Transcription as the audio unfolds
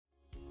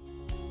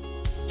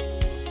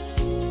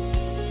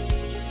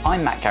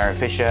I'm Matt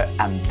Garrett-Fisher,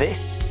 and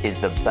this is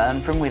the Burn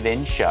From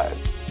Within show.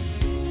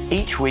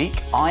 Each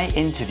week, I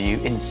interview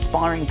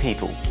inspiring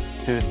people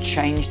who have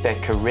changed their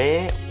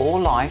career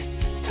or life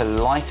to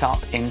light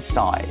up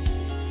inside.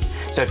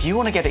 So if you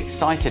want to get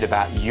excited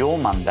about your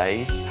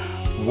Mondays,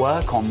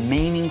 work on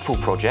meaningful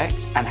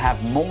projects, and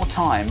have more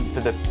time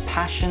for the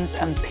passions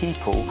and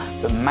people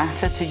that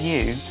matter to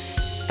you,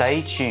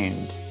 stay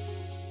tuned.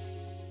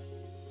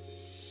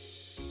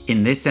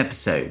 In this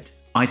episode,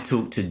 I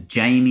talked to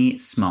Jamie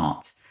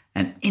Smart,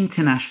 an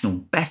international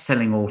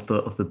best-selling author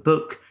of the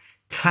book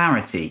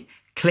Clarity,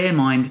 Clear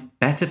Mind,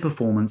 Better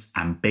Performance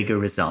and Bigger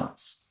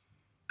Results.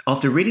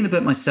 After reading the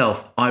book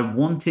myself, I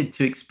wanted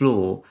to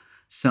explore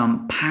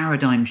some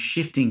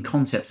paradigm-shifting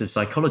concepts of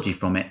psychology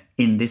from it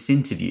in this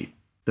interview.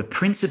 The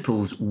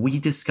principles we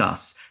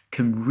discuss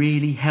can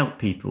really help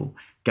people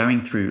going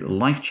through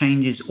life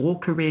changes or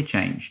career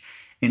change,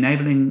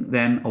 enabling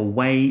them a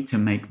way to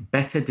make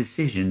better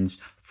decisions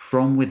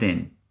from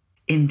within.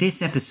 In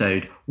this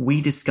episode,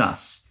 we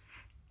discuss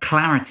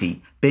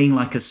clarity being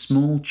like a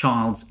small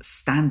child's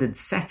standard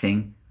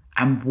setting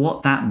and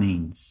what that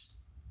means,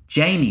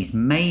 Jamie's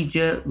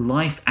major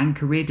life and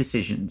career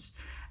decisions,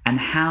 and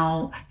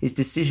how his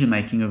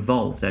decision-making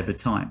evolved over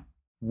time.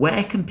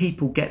 Where can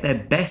people get their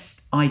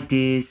best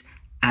ideas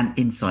and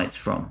insights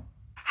from?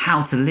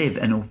 How to live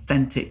an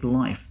authentic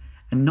life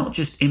and not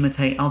just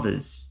imitate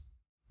others.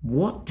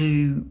 What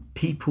do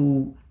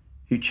people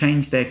who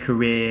change their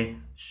career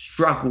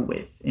struggle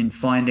with in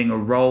finding a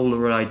role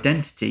or an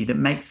identity that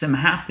makes them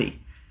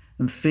happy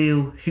and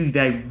feel who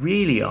they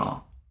really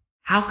are?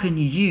 How can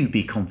you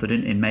be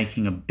confident in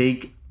making a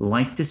big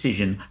life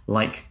decision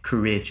like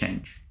career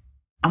change?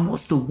 And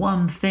what's the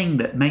one thing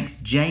that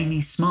makes Jamie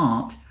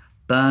Smart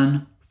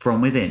burn from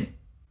within?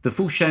 The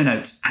full show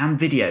notes and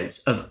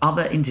videos of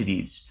other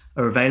interviews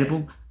are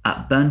available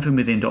at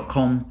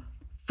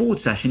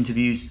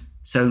burnfromwithin.com/interviews.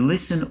 So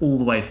listen all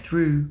the way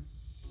through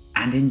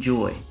and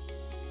enjoy.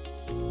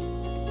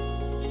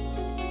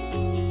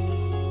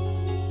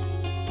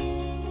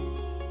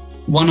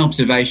 One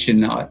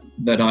observation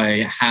that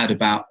I had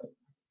about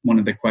one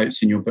of the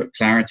quotes in your book,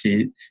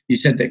 Clarity, you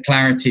said that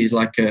clarity is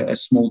like a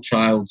small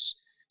child's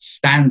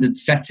standard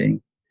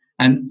setting.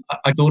 And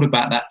I thought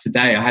about that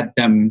today. I had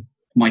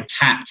my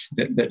cat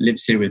that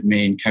lives here with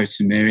me in Koh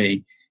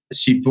Samui.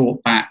 She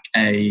brought back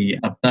a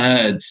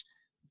bird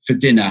for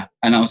dinner.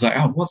 And I was like,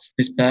 oh, what's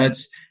this bird?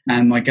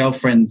 And my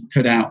girlfriend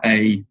put out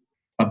a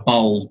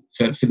bowl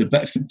to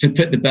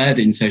put the bird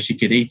in so she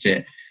could eat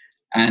it.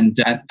 And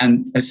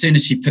as soon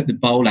as she put the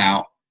bowl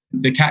out,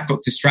 the cat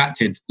got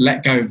distracted,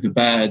 let go of the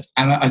bird,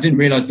 and I didn't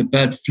realize the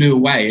bird flew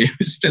away. It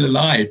was still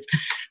alive.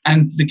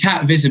 And the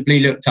cat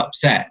visibly looked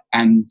upset.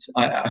 And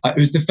it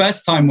was the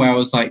first time where I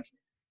was like,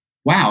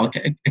 wow,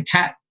 a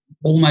cat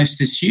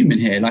almost is human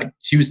here. Like,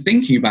 she was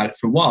thinking about it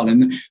for a while,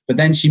 but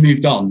then she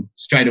moved on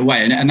straight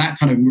away. And that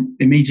kind of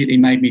immediately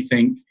made me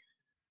think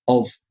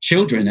of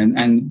children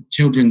and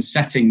children's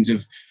settings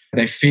of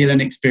they feel an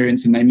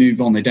experience and they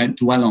move on, they don't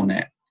dwell on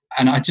it.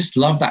 And I just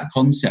love that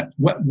concept.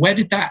 Where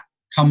did that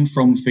come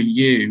from for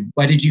you?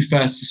 Where did you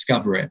first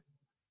discover it?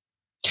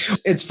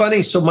 It's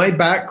funny. So my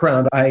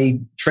background,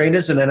 I trained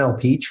as an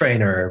NLP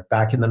trainer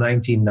back in the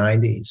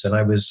 1990s, and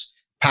I was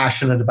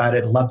passionate about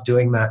it, loved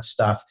doing that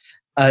stuff.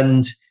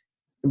 And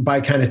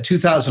by kind of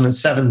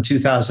 2007,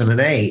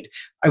 2008,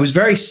 I was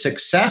very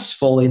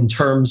successful in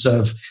terms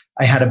of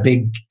I had a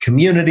big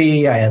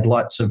community, I had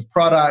lots of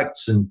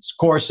products and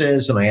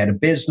courses, and I had a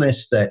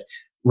business that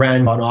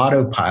ran on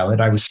autopilot.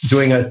 I was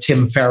doing a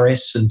Tim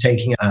Ferriss and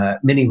taking a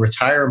mini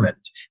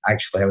retirement.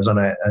 Actually, I was on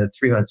a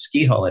 3-month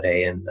ski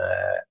holiday in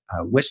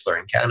Whistler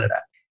in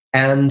Canada.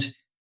 And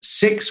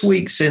 6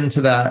 weeks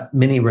into that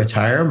mini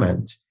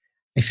retirement,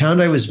 I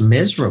found I was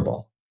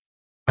miserable.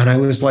 And I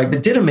was like,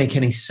 it didn't make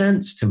any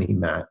sense to me,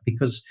 Matt,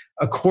 because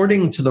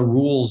according to the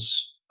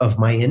rules of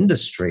my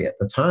industry at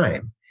the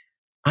time,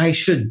 I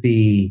should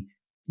be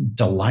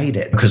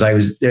delighted because I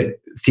was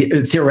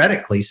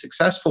theoretically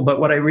successful. But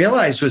what I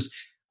realized was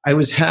I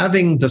was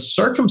having the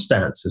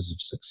circumstances of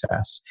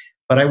success,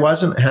 but I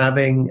wasn't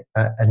having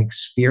an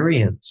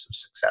experience of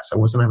success. I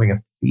wasn't having a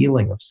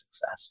feeling of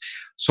success.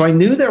 So I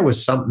knew there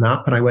was something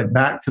up, and I went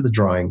back to the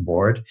drawing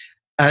board,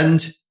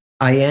 and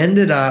I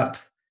ended up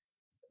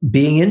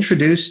being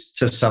introduced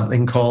to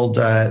something called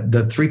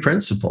the 3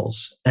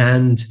 Principles.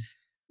 And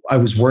I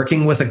was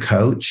working with a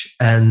coach,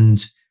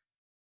 and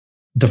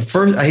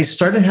I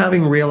started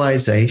having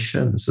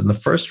realizations. And the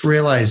first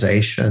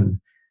realization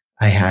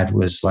I had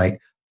was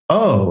like,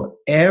 oh,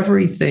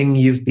 everything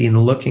you've been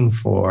looking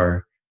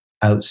for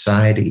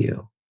outside of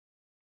you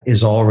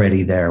is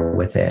already there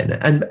within.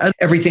 And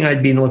everything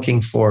I'd been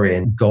looking for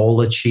in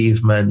goal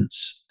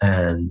achievements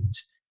and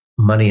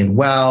money and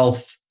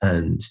wealth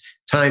and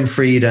time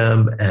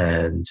freedom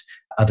and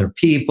other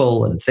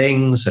people and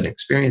things and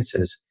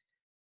experiences,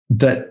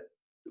 that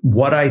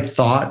what I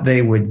thought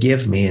they would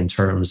give me in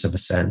terms of a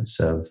sense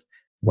of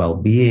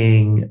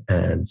well-being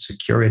and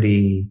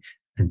security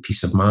and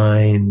peace of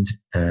mind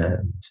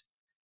and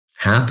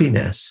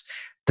happiness,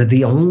 that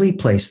the only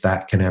place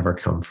that can ever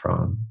come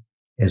from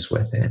is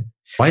within.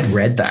 I'd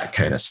read that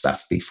kind of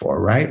stuff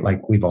before, right?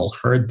 Like we've all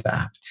heard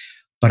that.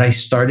 But I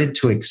started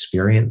to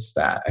experience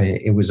that.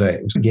 It was a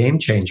game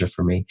changer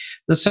for me.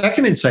 The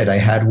second insight I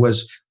had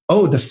was,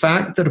 the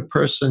fact that a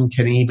person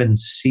can even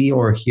see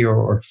or hear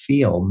or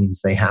feel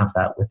means they have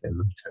that within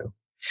them too.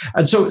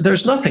 And so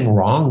there's nothing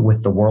wrong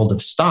with the world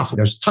of stuff.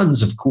 There's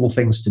tons of cool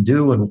things to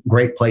do and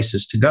great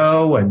places to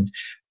go and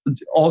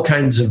all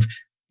kinds of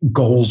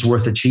goals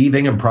worth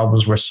achieving and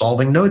problems worth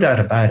solving, no doubt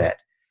about it.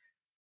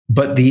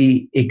 But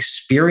the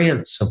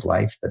experience of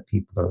life that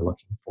people are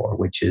looking for,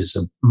 which is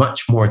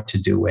much more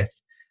to do with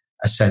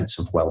a sense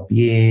of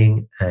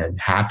well-being and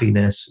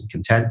happiness and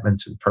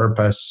contentment and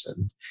purpose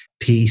and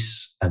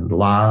peace and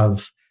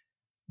love,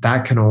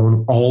 that can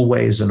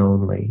always and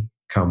only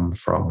come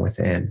from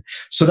within.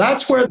 So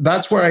that's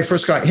where I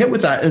first got hit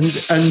with that.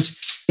 And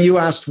you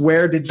asked,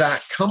 where did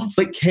that come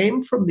from? It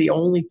came from the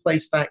only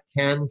place that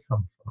can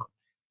come from,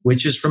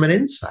 which is from an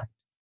insight.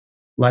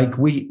 Like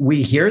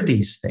we hear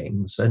these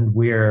things and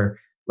we're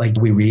like,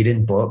 we read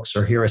in books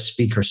or hear a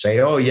speaker say,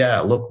 oh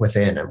yeah, look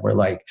within. And we're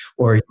like,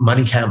 or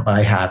money can't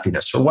buy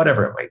happiness or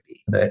whatever it might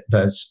be.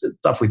 The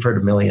stuff we've heard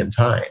a million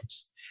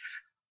times.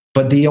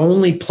 But the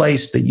only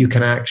place that you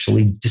can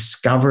actually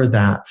discover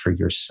that for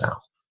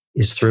yourself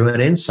is through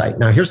an insight.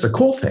 Now, here's the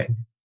cool thing.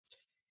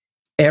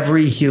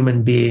 Every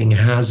human being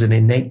has an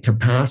innate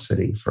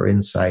capacity for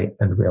insight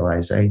and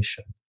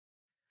realization.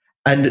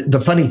 And the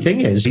funny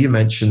thing is, you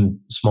mentioned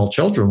small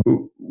children.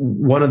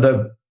 One of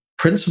the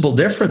principal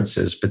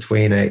differences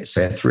between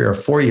say a 3 or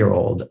 4 year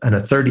old and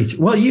a 33,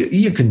 well,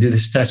 you can do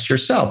this test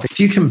yourself. If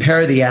you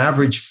compare the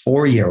average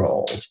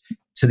 4-year-old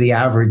to the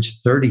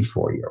average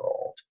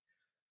 34-year-old,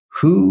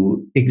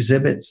 who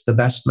exhibits the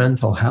best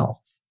mental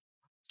health?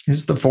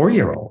 It's the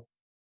 4-year-old.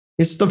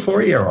 It's the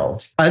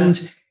 4-year-old.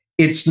 And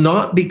it's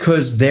not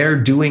because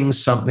they're doing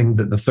something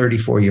that the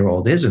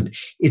 34-year-old isn't.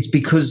 It's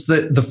because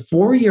the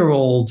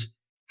 4-year-old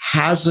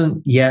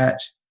hasn't yet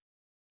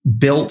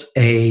built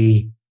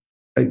a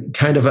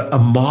kind of a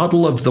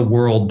model of the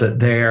world that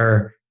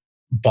they're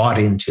bought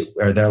into,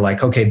 where they're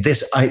like, okay,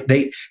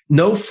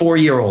 no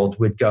 4-year-old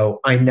would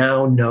go, I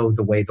now know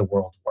the way the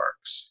world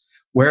works.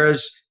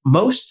 Whereas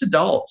most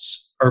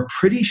adults are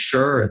pretty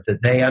sure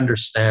that they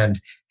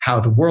understand how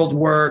the world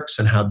works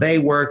and how they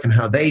work and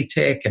how they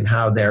tick and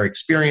how their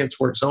experience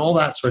works and all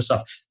that sort of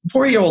stuff. The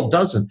 4-year-old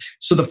doesn't.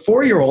 So the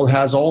 4-year-old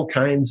has all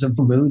kinds of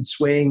mood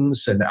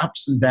swings and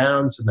ups and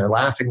downs, and they're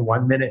laughing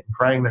 1 minute and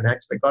crying the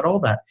next. They got all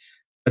that.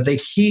 But they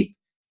keep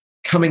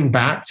coming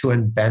back to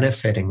and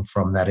benefiting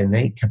from that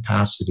innate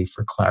capacity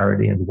for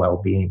clarity and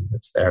well-being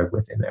that's there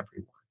within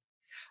everyone.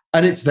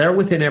 And it's there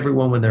within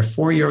everyone when they're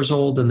 4 years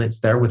old, and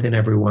it's there within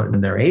everyone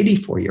when they're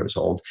 84 years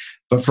old.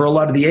 But for a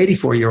lot of the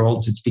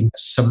 84-year-olds, it's been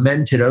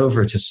cemented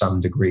over to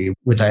some degree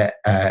with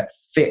a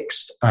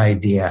fixed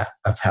idea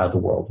of how the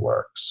world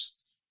works.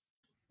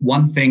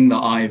 One thing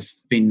that I've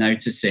been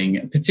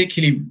noticing,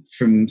 particularly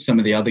from some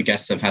of the other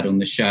guests I've had on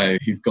the show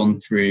who've gone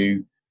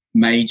through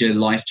major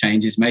life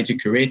changes, major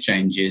career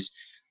changes,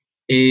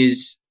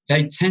 is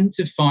they tend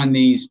to find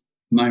these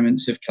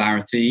moments of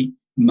clarity,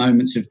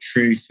 moments of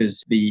truth,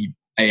 as the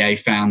AA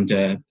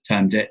founder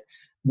termed it,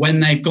 when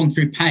they've gone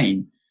through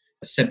pain.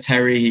 Seb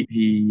Terry,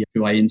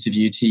 who I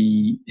interviewed,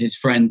 his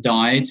friend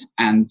died,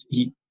 and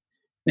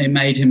it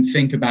made him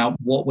think about,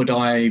 what would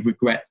I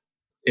regret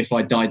if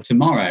I died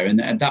tomorrow? And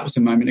that was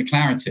a moment of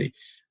clarity.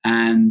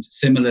 And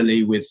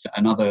similarly with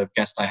another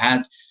guest I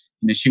had,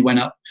 she went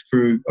up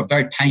through a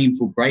very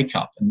painful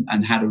breakup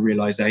and had a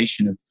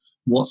realization of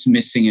what's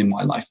missing in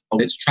my life. Oh,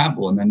 it's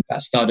travel. And then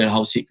that started a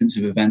whole sequence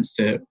of events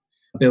to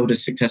build a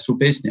successful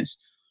business.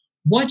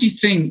 Why do you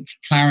think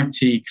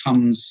clarity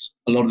comes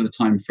a lot of the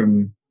time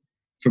from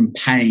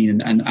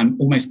pain and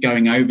almost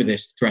going over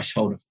this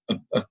threshold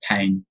of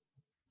pain?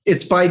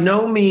 It's by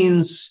no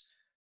means,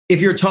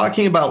 if you're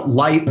talking about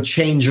life,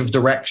 change of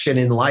direction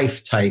in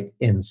life type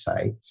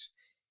insights,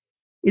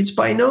 it's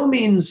by no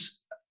means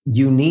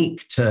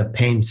unique to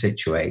pain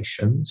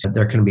situations.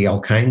 There can be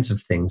all kinds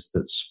of things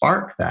that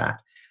spark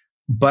that.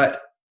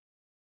 But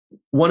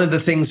one of the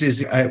things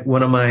is,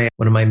 one of my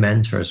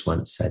mentors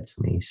once said to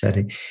me, he said,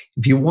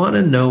 if you want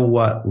to know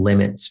what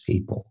limits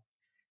people,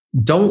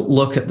 don't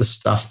look at the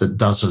stuff that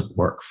doesn't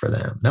work for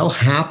them. They'll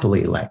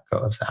happily let go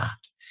of that.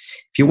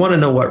 If you want to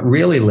know what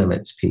really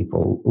limits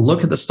people,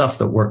 look at the stuff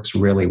that works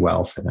really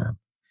well for them,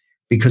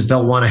 because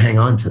they'll want to hang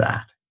on to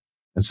that.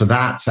 And so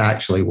that's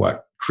actually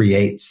what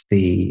creates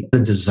the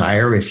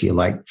desire, if you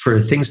like, for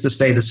things to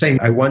stay the same.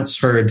 I once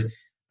heard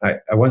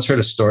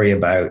a story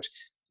about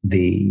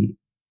the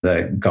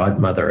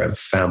godmother of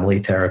family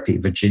therapy,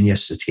 Virginia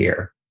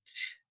Satir.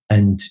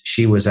 And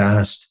she was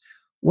asked,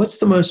 what's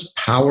the most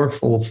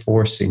powerful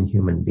force in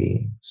human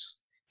beings?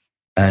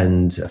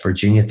 And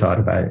Virginia thought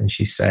about it, and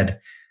she said,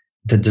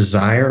 the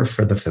desire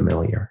for the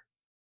familiar.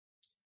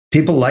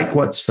 People like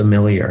what's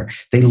familiar.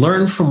 They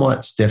learn from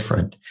what's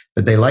different,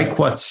 but they like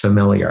what's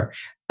familiar.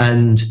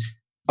 And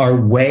our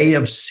way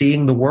of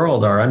seeing the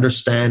world, our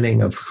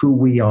understanding of who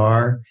we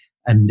are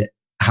and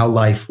how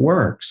life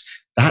works,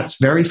 that's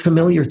very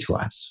familiar to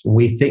us.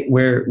 We think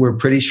we're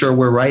pretty sure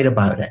we're right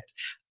about it.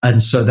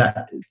 And so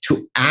that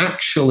to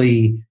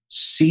actually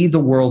see the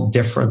world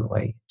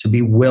differently, to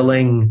be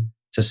willing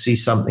to see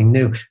something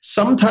new.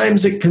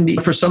 Sometimes it can be,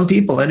 for some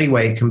people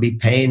anyway, it can be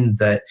pain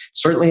that,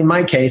 certainly in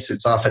my case,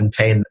 it's often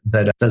pain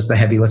that does the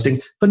heavy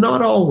lifting, but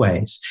not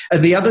always.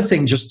 And the other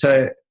thing,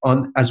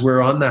 as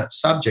we're on that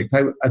subject,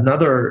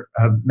 another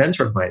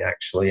mentor of mine,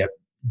 actually, a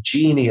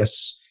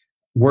genius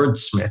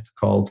wordsmith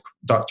called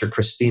Dr.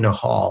 Christina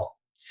Hall,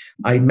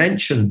 I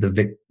mentioned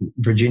the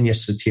Virginia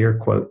Satir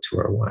quote to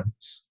her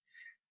once.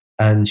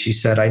 And she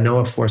said, I know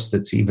a force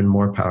that's even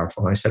more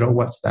powerful. I said, oh,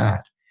 what's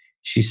that?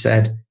 She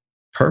said,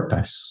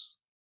 purpose.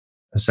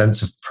 A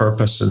sense of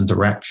purpose and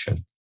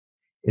direction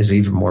is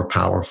even more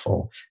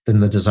powerful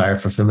than the desire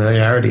for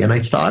familiarity. And I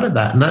thought of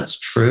that, and that's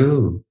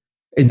true,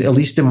 at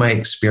least in my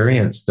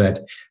experience,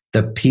 that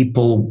the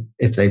people,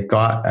 if they've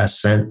got a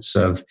sense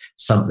of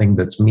something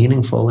that's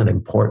meaningful and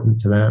important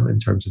to them in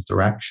terms of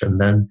direction,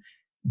 then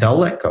they'll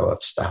let go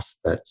of stuff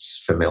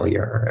that's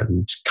familiar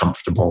and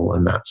comfortable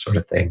and that sort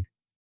of thing,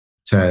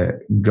 to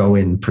go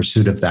in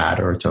pursuit of that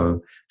or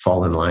to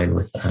fall in line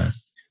with that.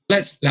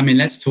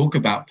 Let's talk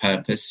about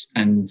purpose.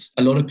 And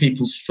a lot of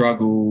people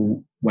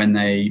struggle when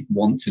they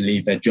want to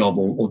leave their job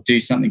or do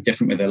something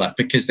different with their life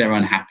because they're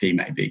unhappy,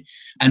 maybe.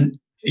 And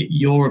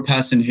you're a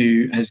person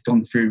who has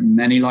gone through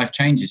many life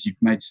changes. You've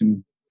made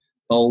some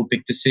bold,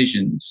 big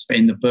decisions.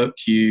 In the book,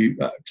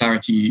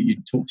 Clarity, you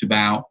talked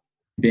about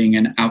being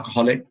an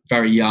alcoholic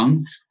very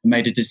young,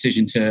 made a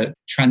decision to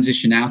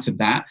transition out of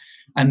that.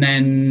 And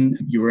then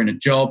you were in a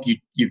job,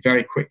 you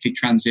very quickly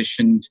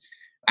transitioned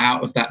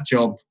out of that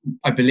job.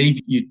 I believe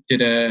you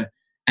did a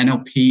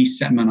NLP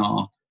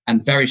seminar,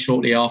 and very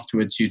shortly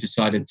afterwards you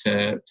decided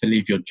to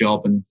leave your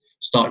job and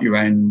start your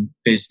own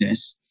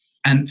business.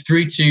 And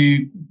through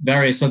to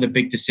various other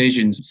big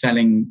decisions,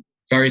 selling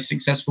very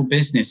successful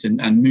business and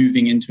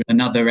moving into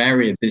another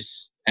area,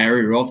 this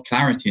area of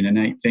clarity and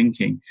innate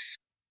thinking.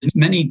 There's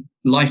many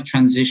life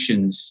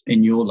transitions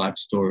in your life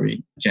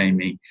story,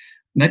 Jamie.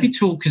 Maybe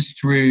talk us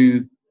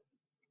through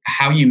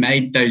how you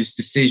made those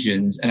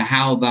decisions and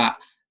how that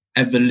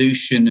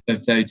evolution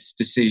of those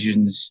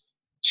decisions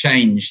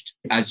changed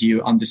as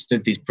you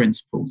understood these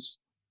principles.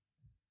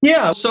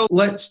 Yeah, so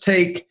let's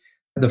take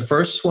the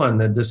first one,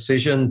 the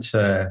decision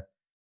to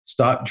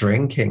stop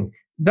drinking.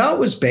 That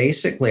was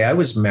basically, I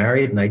was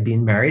married and I'd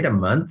been married a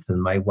month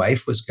and my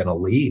wife was going to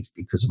leave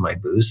because of my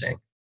boozing.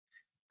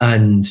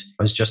 And it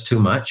was just too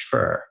much for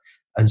her.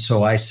 And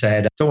so I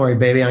said, don't worry,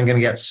 baby, I'm going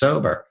to get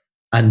sober.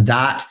 And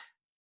that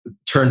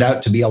turned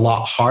out to be a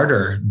lot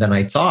harder than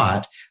I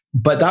thought.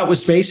 But that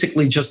was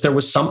basically just, there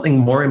was something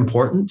more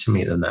important to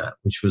me than that,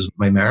 which was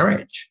my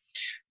marriage.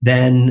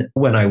 Then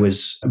when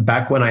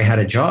I had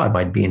a job,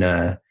 I'd been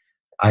a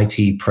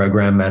IT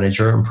program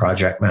manager and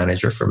project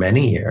manager for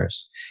many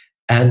years.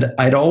 And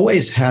I'd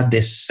always had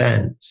this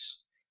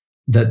sense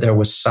that there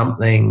was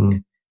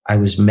something I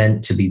was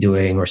meant to be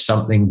doing or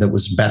something that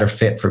was better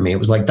fit for me. It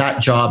was like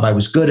that job, I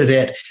was good at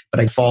it,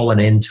 but I'd fallen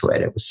into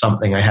it. It was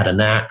something I had a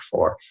knack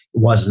for. It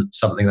wasn't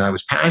something that I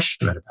was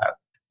passionate about.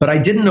 But I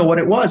didn't know what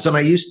it was. And I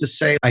used to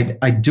say,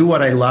 I'd do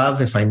what I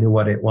love if I knew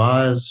what it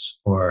was,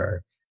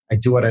 or I'd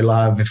do what I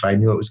love if I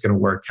knew it was going to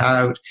work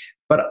out.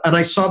 And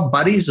I saw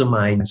buddies of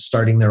mine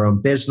starting their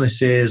own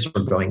businesses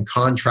or going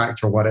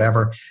contract or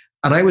whatever.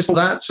 And I was, well,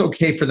 that's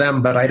okay for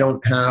them, but I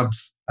don't have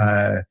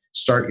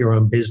start your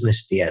own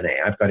business DNA.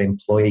 I've got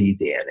employee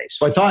DNA.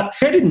 So I thought,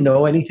 I didn't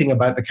know anything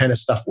about the kind of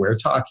stuff we're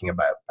talking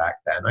about back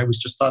then. I was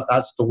just thought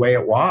that's the way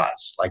it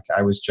was. Like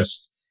I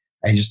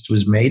just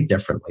was made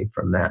differently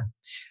from that.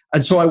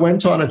 And so I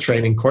went on a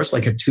training course,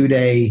 like a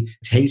 2-day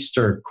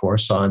taster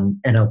course on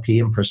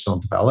NLP and personal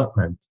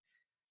development.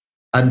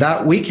 And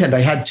that weekend I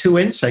had 2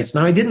 insights.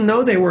 Now I didn't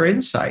know they were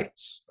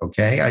insights.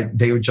 Okay.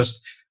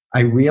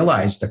 I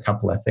realized a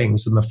couple of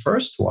things. And the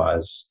first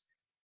was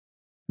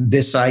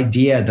this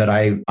idea that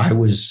I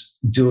was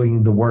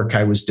doing the work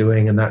I was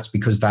doing, and that's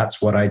because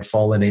that's what I'd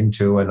fallen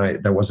into,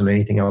 and there wasn't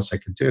anything else I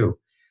could do.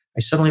 I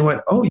suddenly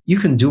went, oh, you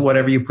can do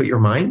whatever you put your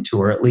mind to,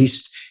 or at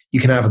least you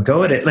can have a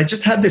go at it. And I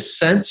just had this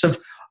sense of,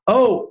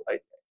 oh,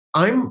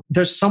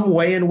 there's some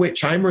way in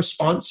which I'm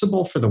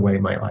responsible for the way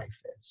my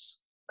life is.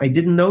 I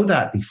didn't know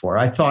that before.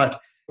 I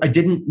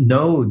didn't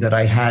know that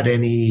I had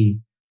any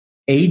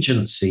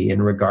agency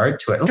in regard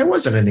to it. I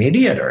wasn't an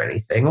idiot or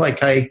anything.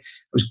 Like I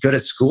was good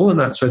at school and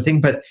that sort of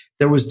thing, but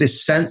there was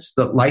this sense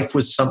that life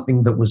was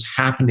something that was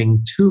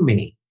happening to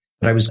me,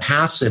 and I was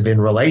passive in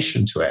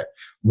relation to it,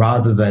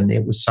 rather than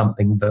it was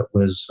something that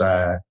was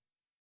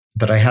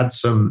that I had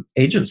some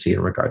agency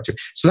in regard to.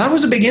 So that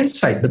was a big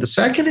insight. But the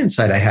second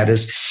insight I had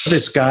is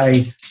this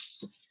guy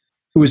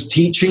who was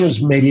teaching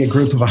was maybe a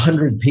group of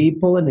 100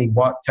 people, and he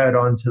walked out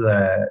onto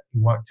the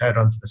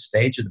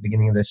stage at the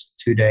beginning of this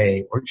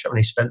 2-day workshop, and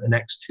he spent the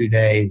next 2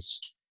 days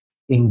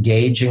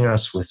engaging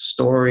us with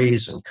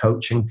stories and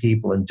coaching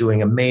people and doing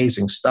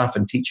amazing stuff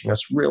and teaching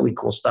us really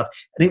cool stuff.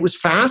 And it was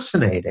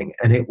fascinating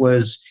and it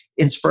was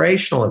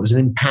inspirational. It was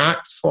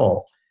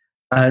impactful.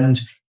 And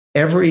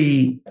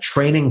every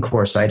training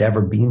course I'd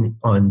ever been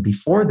on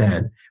before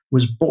then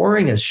was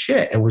boring as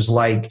shit. It was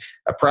like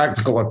a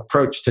practical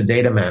approach to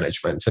data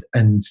management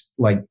and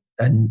like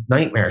a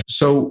nightmare.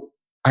 So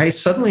I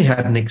suddenly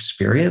had an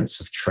experience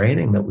of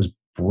training that was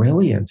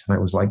brilliant. And I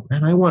was like,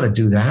 man, I want to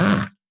do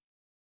that.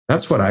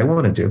 That's what I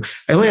want to do.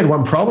 I only had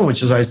one problem,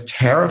 which is I was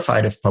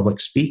terrified of public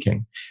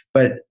speaking,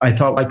 but I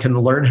thought I can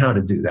learn how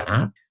to do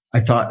that. I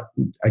thought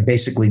I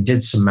basically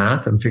did some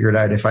math and figured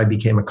out if I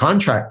became a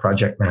contract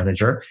project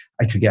manager,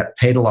 I could get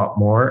paid a lot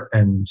more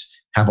and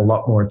have a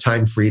lot more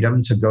time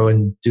freedom to go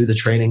and do the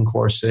training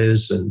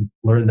courses and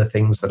learn the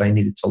things that I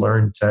needed to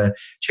learn to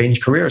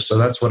change careers. So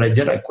that's what I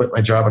did. I quit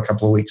my job a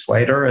couple of weeks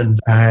later. And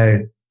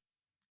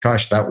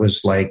that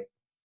was like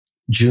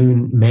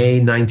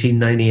May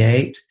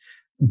 1998.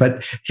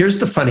 But here's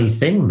the funny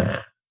thing,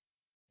 Matt.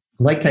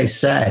 Like I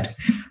said,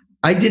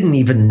 I didn't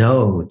even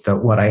know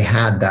that what I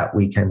had that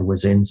weekend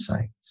was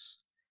insights.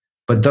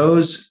 But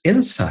those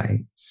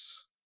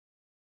insights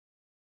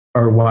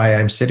are why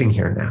I'm sitting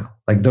here now.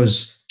 Like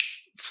those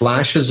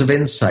flashes of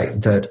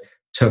insight that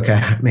took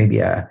maybe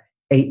an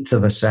eighth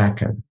of a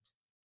second.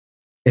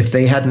 If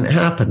they hadn't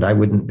happened, I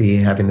wouldn't be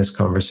having this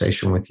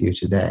conversation with you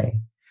today.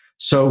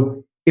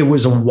 So it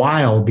was a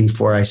while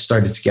before I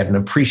started to get an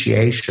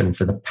appreciation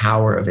for the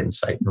power of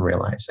insight and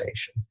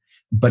realization.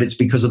 But it's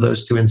because of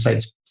those two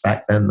insights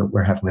back then that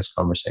we're having this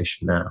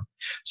conversation now.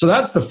 So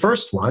that's the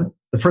first one,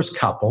 the first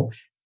couple.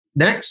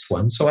 Next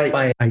one. So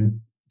I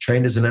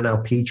trained as an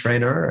NLP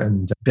trainer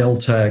and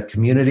built a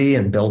community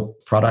and built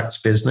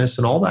products business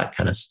and all that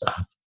kind of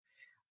stuff.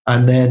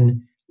 And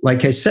then,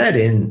 like I said,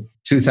 in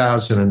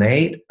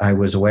 2008, I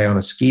was away on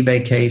a ski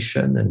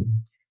vacation and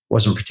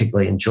wasn't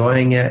particularly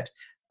enjoying it.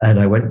 And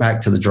I went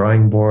back to the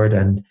drawing board,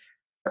 and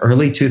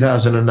early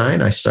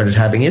 2009, I started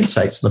having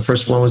insights. The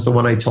first one was the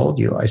one I told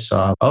you. I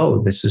saw,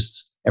 this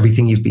is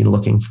everything you've been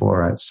looking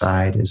for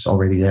outside is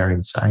already there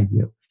inside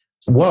you.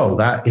 So, whoa,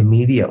 that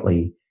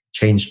immediately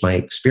changed my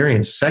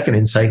experience. Second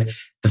insight,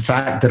 the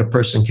fact that a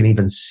person can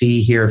even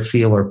see, hear,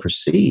 feel, or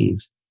perceive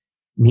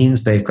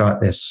means they've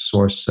got this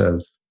source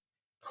of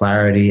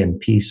clarity and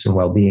peace and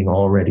well-being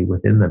already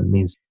within them. It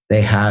means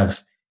they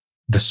have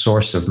the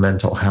source of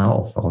mental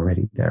health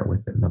already there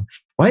within them.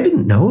 Well, I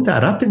didn't know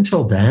that up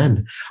until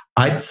then.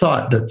 I'd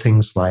thought that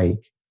things like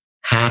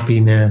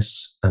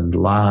happiness and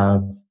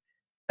love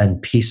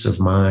and peace of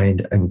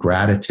mind and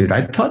gratitude,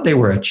 I thought they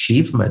were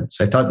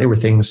achievements. I thought they were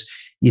things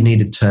you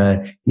needed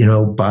to,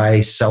 buy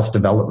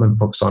self-development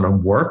books on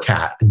and work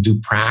at and do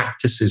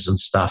practices and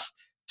stuff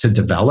to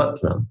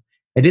develop them.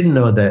 I didn't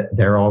know that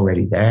they're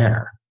already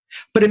there.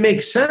 But it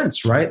makes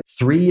sense, right?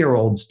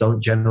 3-year-olds don't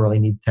generally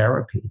need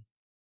therapy.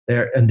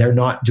 They're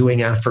not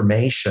doing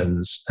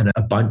affirmations and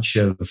a bunch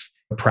of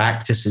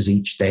practices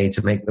each day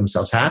to make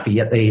themselves happy,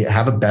 yet they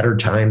have a better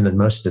time than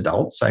most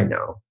adults I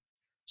know.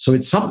 So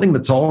it's something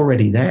that's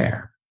already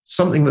there,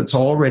 So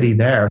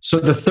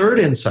the third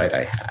insight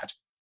I had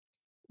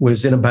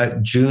was in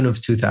about June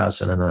of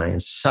 2009.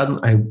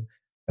 Suddenly,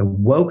 I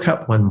woke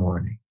up one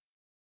morning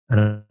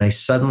and I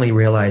suddenly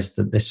realized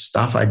that this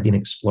stuff I'd been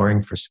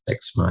exploring for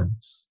 6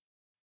 months,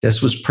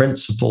 this was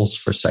principles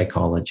for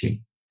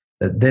psychology.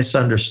 That this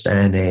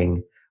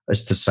understanding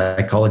as to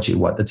psychology,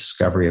 what the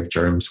discovery of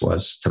germs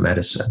was to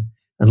medicine.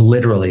 And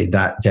literally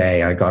that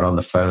day I got on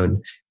the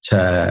phone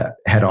to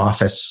head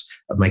office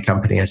of my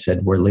company. I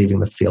said, we're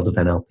leaving the field of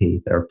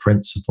NLP. There are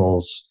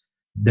principles.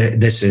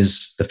 This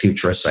is the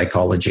future of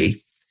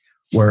psychology.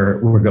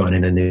 We're going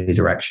in a new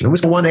direction. It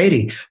was a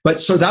 180.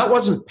 But so that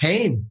wasn't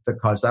pain that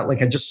caused that.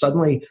 Like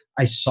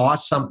I saw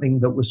something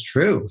that was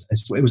true.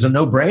 It was a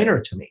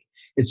no-brainer to me.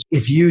 It's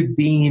if you'd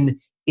been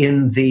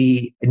in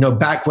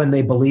back when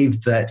they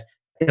believed that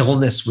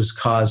illness was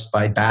caused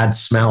by bad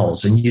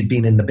smells and you'd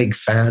been in the big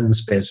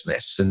fans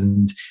business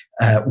and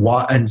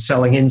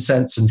selling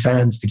incense and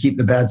fans to keep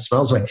the bad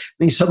smells away.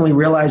 Then you suddenly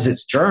realize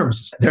it's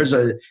germs. There's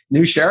a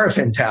new sheriff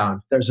in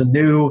town. There's a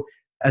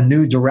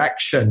new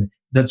direction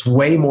that's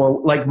way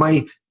more like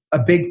a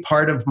big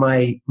part of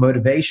my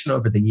motivation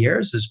over the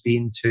years has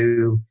been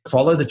to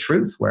follow the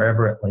truth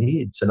wherever it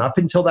leads. And up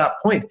until that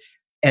point,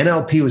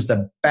 NLP was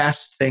the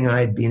best thing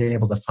I'd been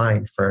able to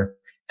find for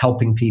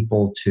helping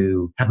people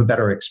to have a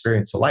better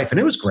experience of life. And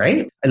it was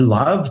great. I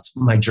loved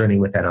my journey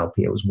with NLP.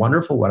 It was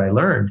wonderful what I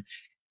learned.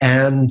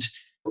 And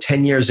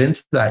 10 years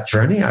into that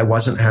journey, I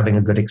wasn't having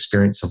a good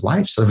experience of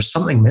life. So there was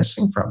something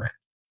missing from it.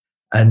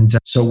 And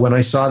so when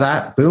I saw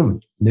that,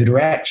 boom, new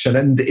direction.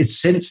 And it's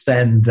since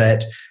then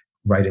that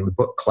writing the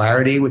book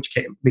Clarity, which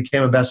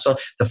became a bestseller.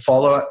 The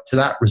follow-up to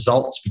that,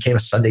 Results, became a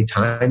Sunday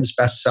Times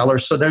bestseller.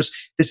 So this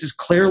is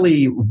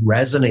clearly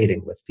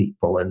resonating with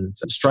people and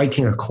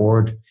striking a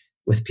chord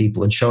with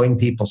people and showing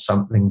people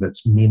something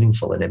that's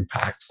meaningful and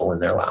impactful in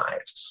their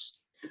lives.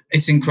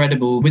 It's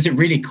incredible. Was it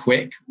really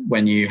quick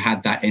when you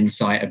had that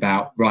insight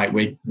about, right,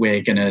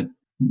 we're going to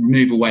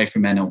move away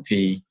from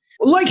NLP?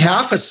 Like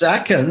half a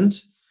second.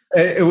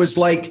 It was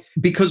like,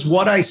 because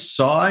what I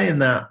saw in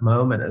that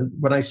moment,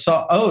 when I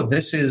saw,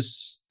 this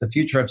is the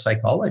future of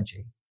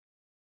psychology.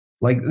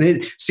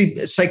 See,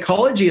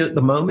 psychology at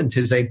the moment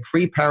is a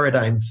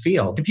pre-paradigm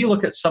field. If you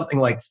look at something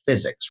like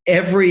physics,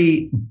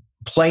 every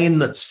plane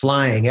that's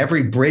flying,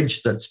 every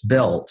bridge that's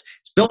built,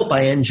 it's built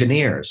by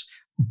engineers.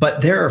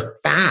 But there are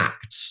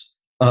facts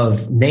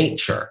of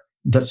nature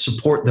that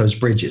support those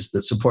bridges,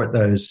 that support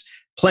those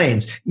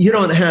planes. You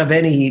don't have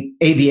any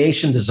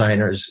aviation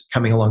designers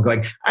coming along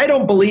going, I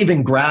don't believe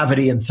in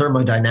gravity and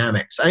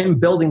thermodynamics. I'm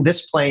building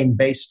this plane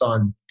based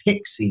on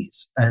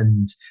pixies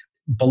and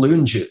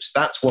balloon juice.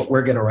 That's what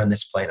we're going to run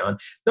this plane on.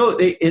 No,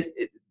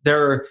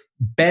 there are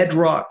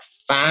bedrock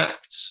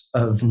facts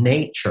of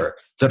nature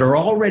that are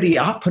already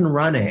up and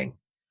running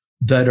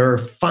that are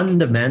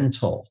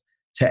fundamental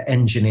to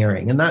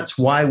engineering. And that's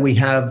why we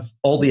have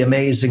all the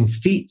amazing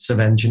feats of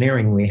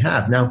engineering we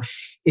have. Now,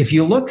 if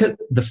you look at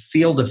the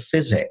field of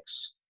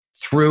physics,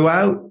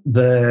 throughout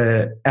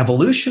the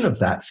evolution of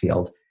that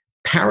field,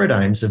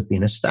 paradigms have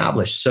been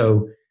established.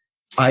 So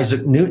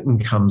Isaac Newton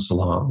comes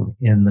along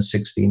in the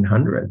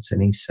 1600s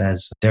and he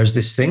says, there's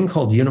this thing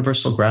called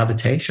universal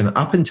gravitation.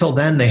 Up until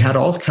then, they had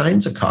all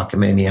kinds of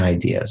cockamamie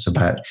ideas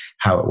about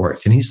how it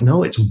worked. And he said,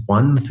 no, it's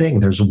one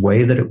thing. There's a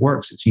way that it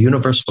works. It's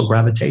universal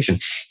gravitation.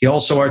 He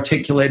also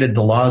articulated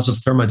the laws of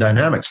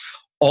thermodynamics.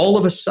 All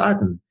of a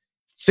sudden,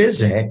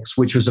 physics,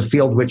 which was a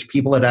field which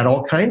people had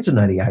all kinds of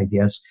nutty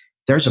ideas,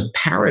 there's a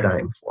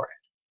paradigm for it.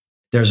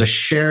 There's a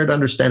shared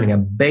understanding, a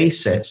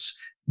basis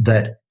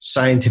that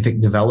scientific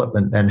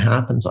development then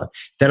happens on.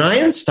 Then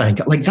Einstein,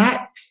 like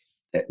that,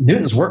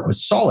 Newton's work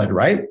was solid,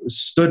 right?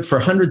 Stood for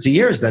hundreds of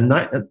years. Then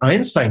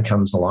Einstein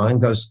comes along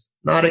and goes,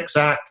 not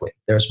exactly.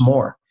 There's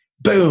more.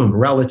 Boom,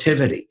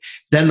 relativity.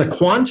 Then the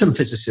quantum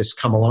physicists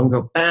come along and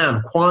go,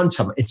 bam,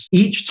 quantum. It's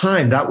each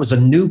time that was a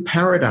new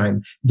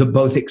paradigm that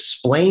both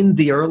explained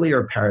the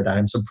earlier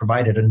paradigms and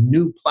provided a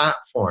new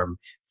platform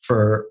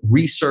for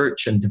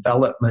research and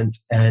development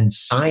and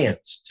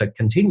science to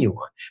continue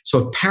on. So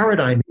a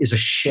paradigm is a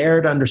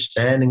shared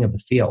understanding of the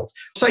field.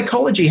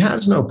 Psychology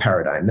has no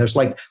paradigm. There's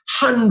like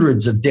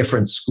hundreds of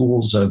different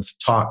schools of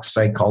talk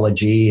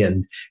psychology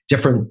and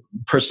different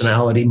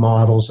personality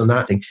models and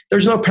that thing.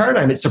 There's no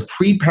paradigm. It's a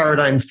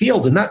pre-paradigm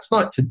field. And that's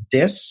not to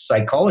diss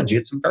psychology.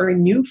 It's a very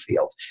new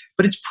field.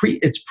 But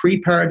it's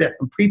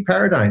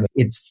pre-paradigm.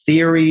 It's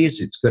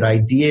theories, it's good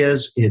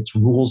ideas, it's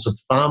rules of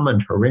thumb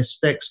and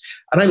heuristics.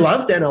 And I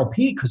loved NLP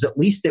because at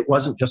least it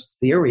wasn't just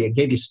theory. It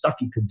gave you stuff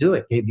you could do.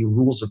 It gave you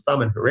rules of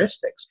thumb and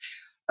heuristics.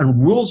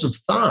 And rules of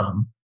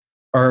thumb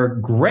are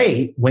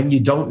great when you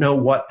don't know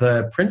what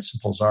the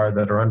principles are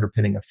that are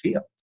underpinning a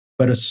field.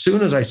 But as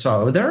soon as I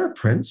saw, there are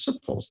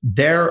principles.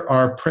 There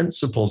are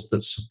principles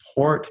that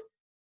support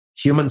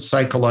human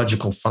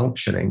psychological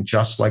functioning,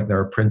 just like there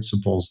are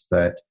principles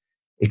that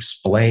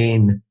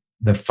explain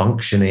the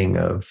functioning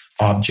of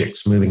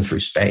objects moving through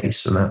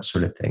space and that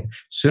sort of thing.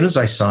 As soon as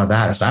I saw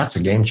that, that's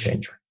a game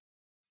changer.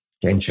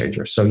 Game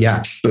changer. So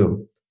yeah,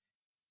 boom.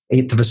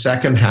 1/8 of a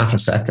second, half a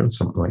second,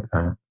 something like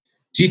that.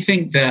 Do you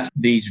think that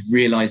these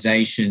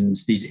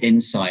realizations, these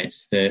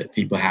insights that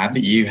people have,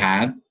 that you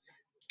have,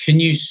 can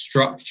you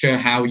structure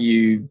how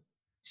you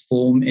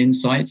form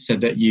insights so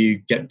that you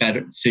get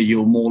better, so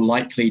you're more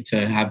likely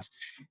to have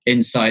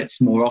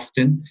insights more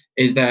often?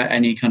 Is there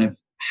any kind of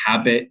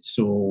habits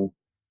or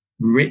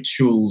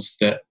rituals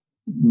that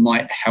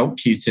might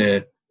help you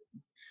to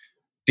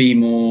be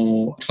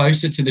more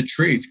closer to the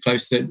truth,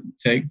 closer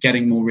to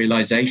getting more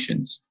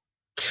realizations?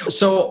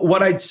 So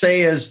what I'd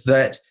say is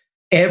that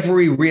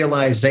every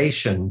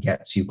realization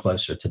gets you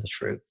closer to the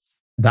truth.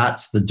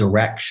 That's the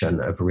direction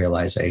of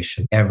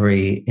realization.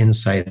 Every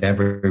insight,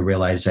 every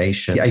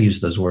realization. I use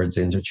those words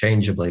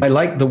interchangeably. I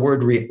like the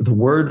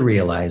word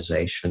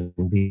realization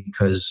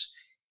because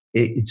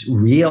it's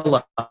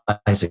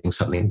realizing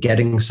something,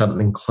 getting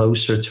something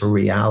closer to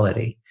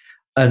reality.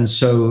 And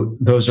so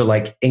those are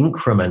like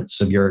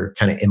increments of your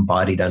kind of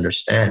embodied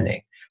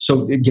understanding. So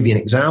I'll give you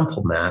an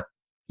example, Matt.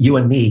 You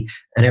and me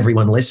and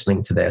everyone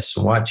listening to this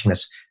and watching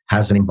this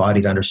has an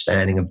embodied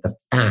understanding of the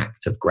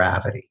fact of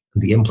gravity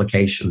and the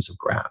implications of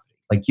gravity.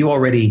 Like you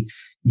already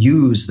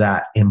use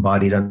that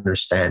embodied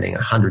understanding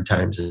 100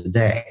 times a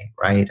day,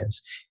 right?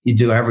 As you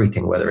do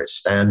everything, whether it's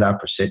stand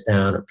up or sit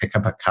down or pick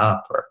up a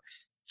cup or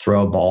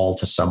throw a ball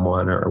to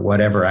someone or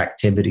whatever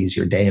activities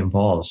your day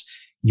involves,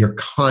 you're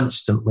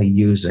constantly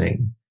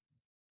using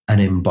an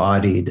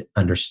embodied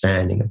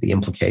understanding of the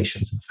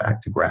implications of the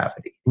fact of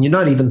gravity. And you're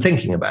not even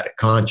thinking about it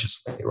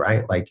consciously,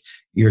 right? Like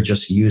you're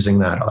just using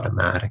that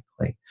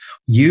automatically.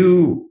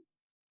 You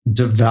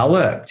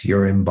developed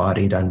your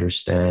embodied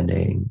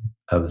understanding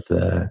of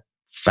the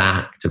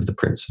fact of the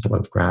principle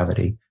of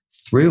gravity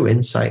through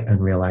insight and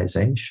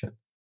realization,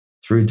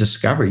 through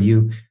discovery.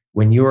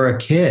 When you were a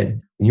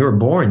kid, when you were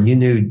born, you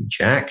knew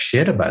jack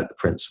shit about the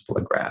principle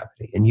of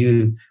gravity. And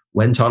you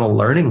went on a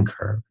learning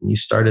curve and you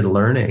started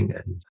learning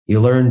and you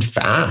learned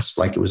fast,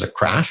 like it was a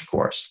crash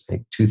course,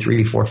 like 2,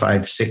 3, 4,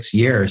 5, 6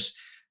 years.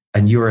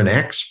 And you were an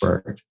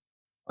expert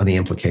on the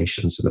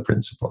implications of the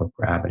principle of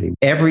gravity.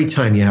 Every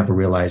time you have a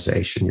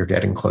realization, you're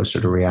getting closer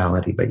to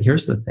reality. But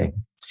here's the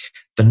thing.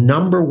 The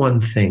number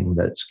one thing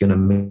that's going to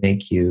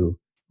make you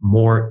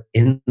more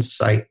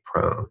insight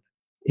prone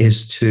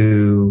is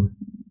to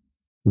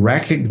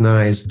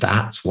recognize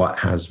that's what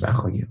has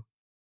value.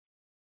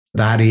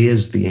 That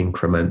is the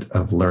increment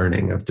of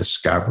learning, of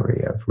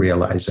discovery, of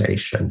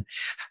realization.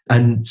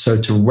 And so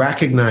to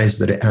recognize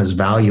that it has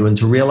value and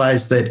to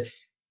realize that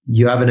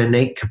you have an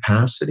innate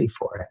capacity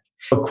for it.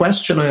 A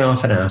question I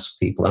often ask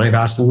people, and I've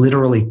asked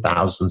literally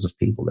thousands of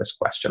people this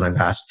question. I've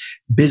asked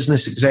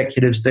business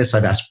executives this.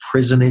 I've asked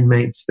prison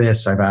inmates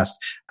this. I've asked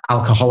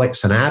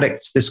alcoholics and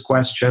addicts this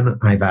question.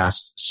 I've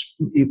asked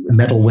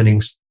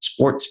medal-winning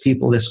sports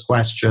people this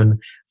question.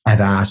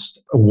 I've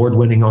asked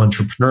award-winning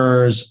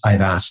entrepreneurs.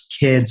 I've asked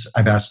kids.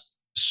 I've asked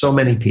so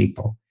many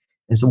people.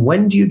 And so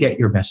when do you get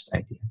your best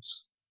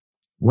ideas?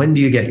 When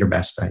do you get your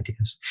best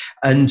ideas?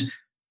 And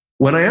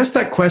when I ask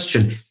that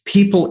question,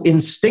 people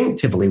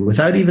instinctively,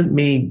 without even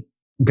me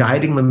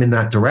guiding them in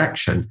that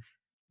direction,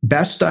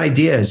 best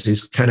ideas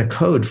is kind of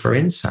code for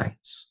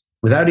insights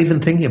without even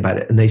thinking about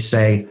it. And they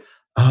say,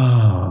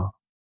 oh,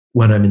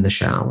 when I'm in the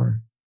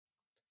shower,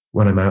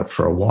 when I'm out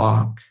for a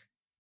walk,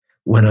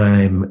 when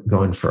I'm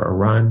going for a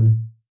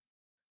run,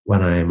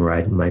 when I'm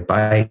riding my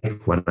bike,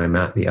 when I'm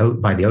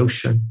by the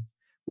ocean,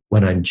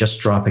 when I'm just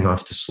dropping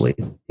off to sleep,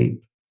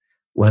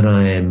 when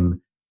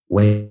I'm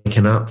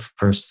waking up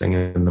first thing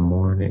in the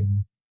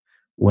morning,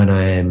 when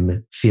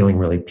I'm feeling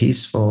really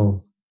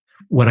peaceful,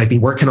 when I've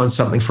been working on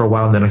something for a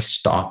while and then I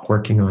stop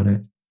working on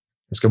it.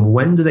 It's going,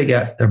 when do they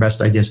get their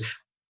best ideas?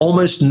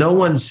 Almost no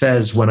one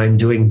says when I'm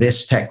doing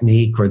this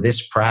technique or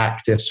this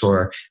practice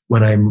or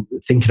when I'm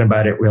thinking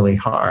about it really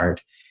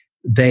hard.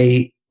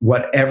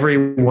 What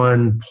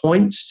everyone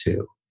points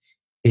to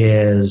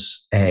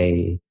is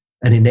an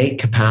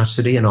innate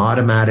capacity, an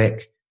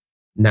automatic,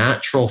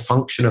 natural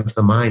function of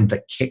the mind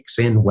that kicks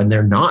in when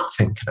they're not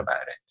thinking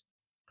about it.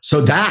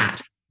 So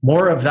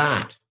more of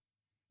that.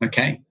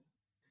 Okay.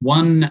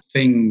 One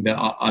thing that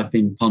I've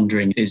been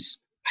pondering is,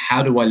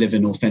 how do I live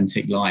an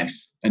authentic life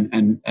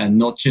and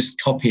not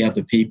just copy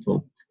other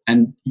people?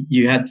 And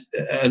you had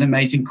an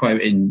amazing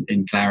quote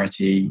in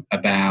Clarity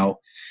about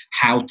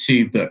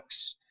how-to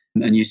books.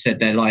 And you said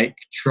they're like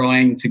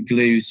trying to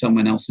glue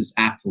someone else's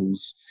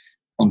apples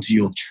onto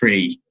your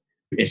tree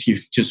if you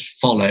just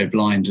follow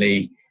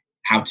blindly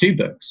how-to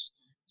books.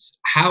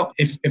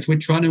 If we're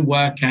trying to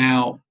work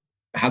out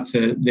how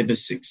to live a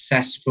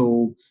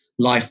successful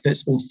life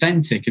that's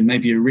authentic and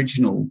maybe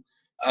original,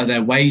 are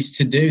there ways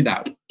to do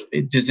that?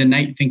 Does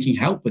innate thinking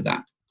help with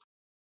that?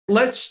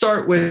 Let's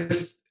start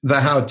with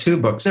the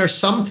how-to books. There are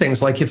some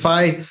things, like if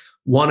I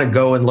want to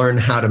go and learn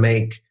how to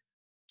make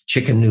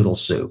chicken noodle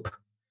soup,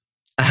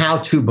 a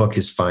how-to book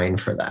is fine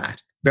for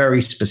that.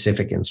 Very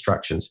specific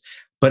instructions.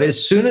 But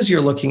as soon as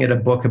you're looking at a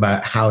book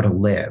about how to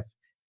live,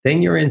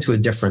 then you're into a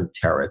different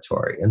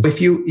territory. And if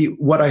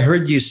what I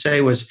heard you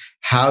say was,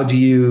 how do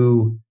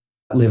you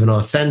live an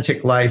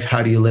authentic life?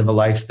 How do you live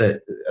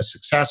a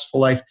successful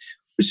life?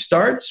 It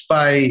starts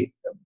by,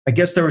 I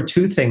guess there were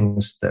two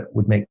things that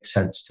would make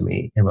sense to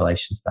me in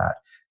relation to that.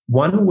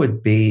 One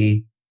would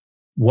be,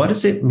 what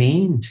does it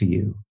mean to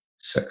you,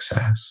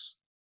 success?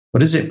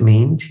 What does it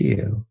mean to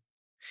you?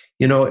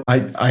 You know,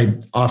 I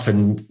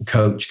often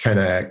coach kind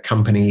of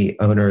company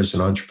owners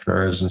and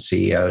entrepreneurs and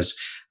CEOs.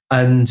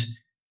 And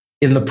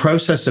in the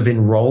process of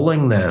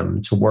enrolling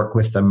them to work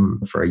with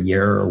them for a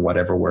year or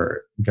whatever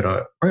we're going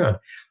to run,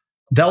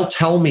 they'll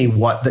tell me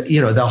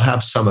they'll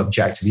have some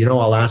objective.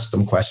 I'll ask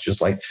them questions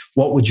like,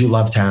 what would you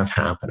love to have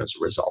happen as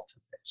a result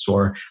of this?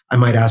 Or I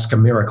might ask a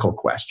miracle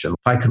question.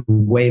 If I could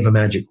wave a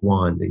magic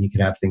wand and you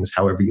could have things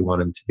however you want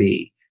them to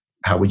be,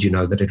 how would you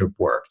know that it had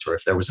worked? Or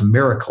if there was a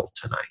miracle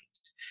tonight,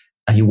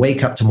 and you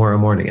wake up tomorrow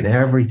morning and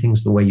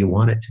everything's the way you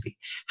want it to be,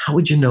 how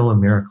would you know a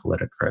miracle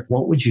had occurred?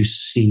 What would you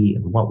see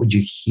and what would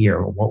you hear?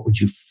 Or what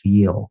would you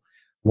feel?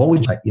 What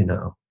would let you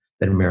know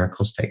that a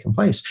miracle's taken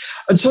place?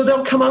 And so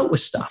they'll come out with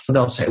stuff and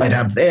they'll say, I'd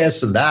have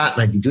this and that,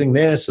 and I'd be doing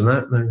this and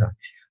that.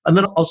 And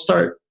then I'll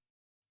start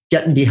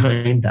getting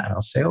behind that.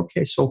 I'll say,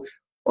 okay, so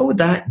what would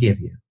that give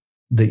you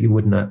that you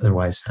wouldn't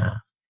otherwise have?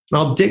 And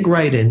I'll dig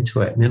right into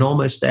it. And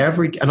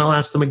I'll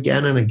ask them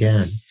again and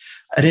again.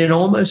 And in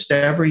almost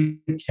every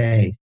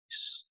case,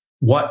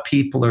 what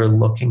people are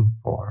looking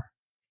for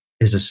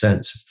is a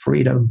sense of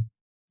freedom,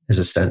 is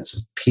a sense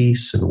of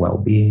peace and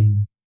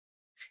well-being,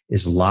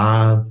 is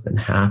love and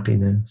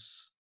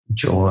happiness,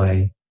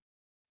 joy,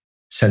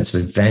 sense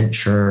of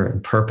adventure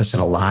and purpose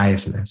and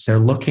aliveness. They're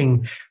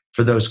looking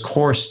for those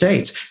core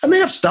states. And they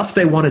have stuff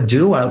they want to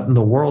do out in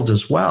the world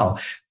as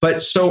well.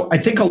 But so I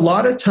think a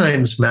lot of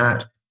times,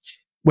 Matt,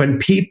 when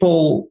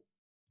people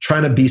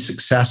trying to be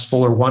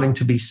successful or wanting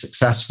to be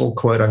successful,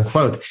 quote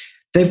unquote,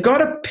 they've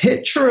got a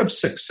picture of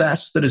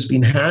success that has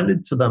been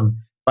handed to them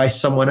by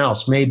someone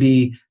else,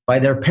 maybe by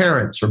their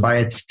parents or by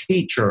a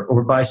teacher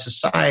or by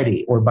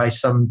society or by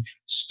some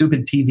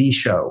stupid TV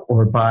show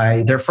or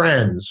by their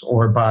friends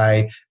or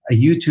by a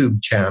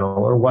YouTube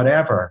channel or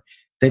whatever.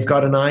 They've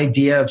got an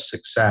idea of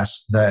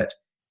success that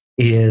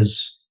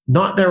is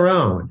not their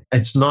own.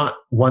 It's not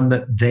one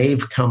that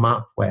they've come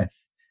up with.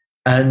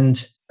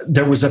 And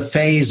There was a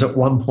phase at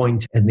one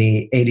point in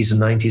the 80s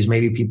and 90s,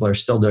 maybe people are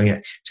still doing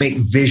it, to make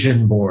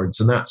vision boards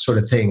and that sort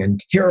of thing.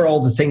 And here are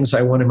all the things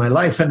I want in my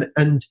life.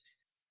 And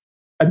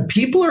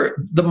people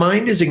the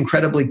mind is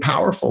incredibly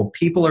powerful.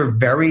 People are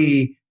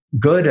very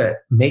good at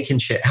making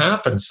shit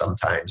happen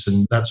sometimes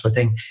and that sort of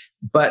thing.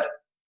 But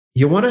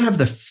you want to have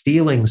the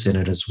feelings in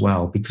it as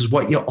well, because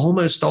what you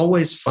almost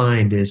always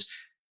find is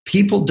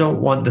people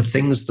don't want the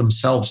things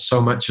themselves so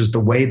much as the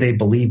way they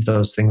believe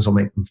those things will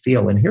make them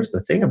feel. And here's the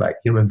thing about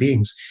human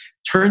beings.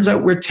 Turns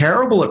out we're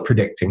terrible at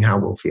predicting how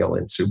we'll feel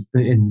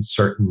in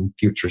certain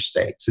future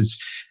states.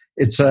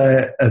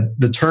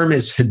 The term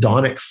is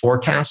hedonic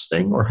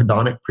forecasting or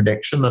hedonic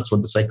prediction. That's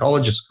what the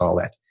psychologists call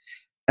it.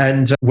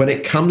 And when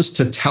it comes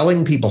to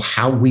telling people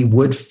how we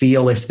would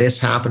feel if this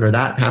happened or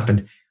that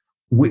happened,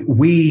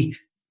 we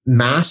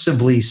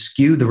massively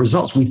skew the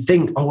results. We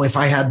think, oh, if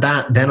I had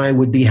that, then I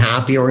would be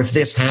happy. Or if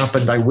this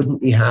happened, I wouldn't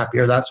be happy,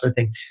 or that sort of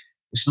thing.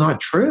 It's not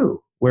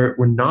true. We're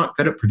not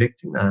good at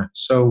predicting that.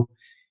 So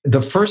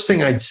the first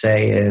thing I'd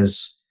say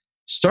is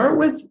start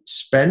with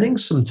spending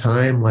some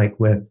time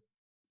with,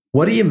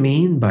 what do you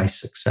mean by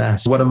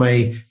success? One of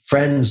my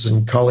friends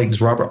and colleagues,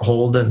 Robert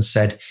Holden,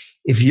 said,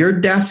 if your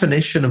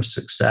definition of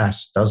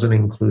success doesn't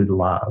include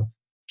love,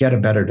 get a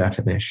better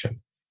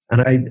definition.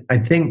 And I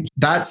think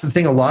that's the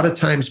thing. A lot of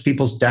times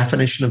people's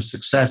definition of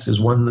success is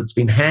one that's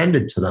been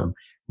handed to them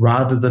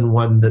rather than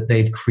one that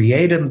they've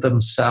created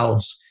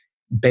themselves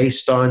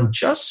based on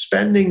just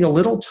spending a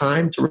little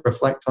time to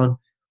reflect on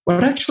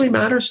what actually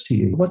matters to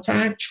you, what's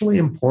actually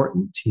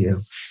important to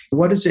you.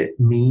 What does it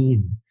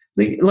mean?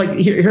 Like,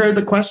 here are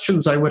the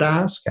questions I would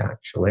ask,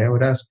 actually. I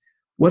would ask,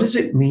 what does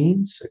it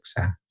mean,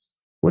 success?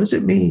 What does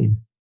it mean?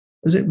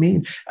 What does it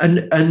mean?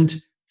 And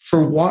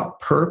for what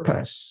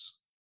purpose?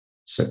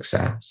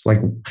 Success,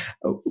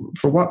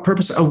 for what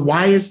purpose, and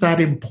why is that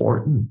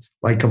important?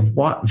 Of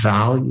what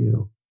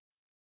value?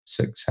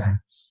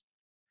 Success,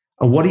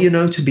 and what do you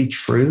know to be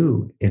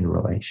true in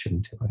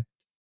relation to it,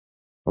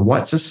 and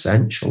what's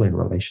essential in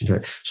relation to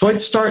it? So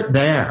I'd start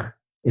there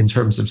in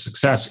terms of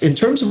success. In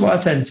terms of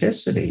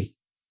authenticity,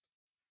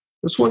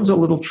 this one's a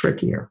little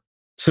trickier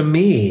to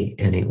me,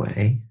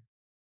 anyway.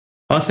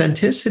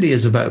 Authenticity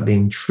is about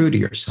being true to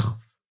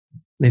yourself,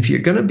 and if you're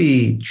going to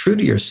be true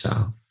to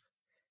yourself,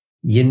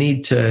 you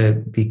need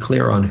to be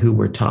clear on who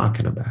we're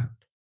talking about,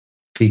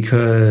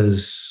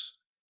 because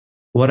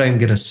what I'm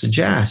going to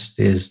suggest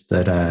is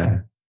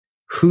that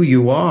who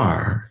you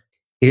are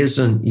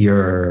isn't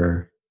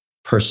your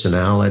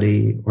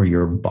personality or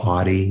your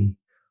body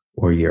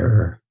or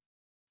your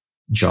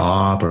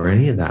job or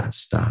any of that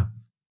stuff.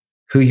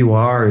 Who you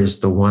are is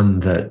the one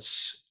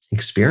that's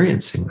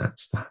experiencing that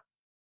stuff.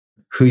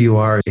 Who you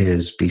are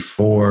is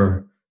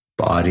before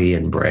body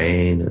and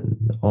brain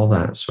and all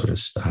that sort of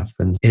stuff.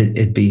 And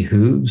it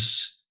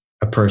behooves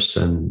a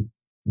person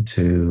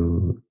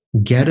to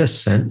get a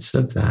sense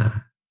of that.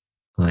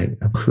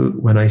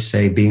 When I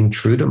say being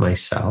true to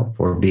myself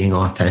or being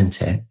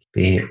authentic,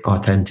 being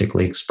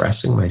authentically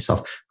expressing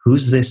myself,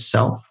 who's this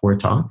self we're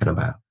talking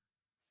about?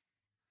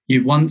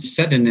 You once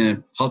said in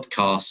a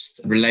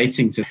podcast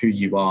relating to who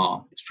you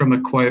are, it's from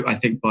a quote, I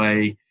think,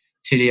 by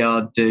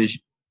Teilhard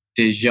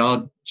de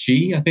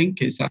Chardin, I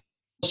think. Is that?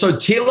 So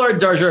Teilhard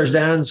de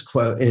Chardin's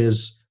quote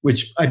is,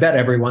 which I bet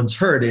everyone's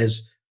heard,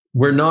 is,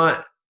 we're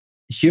not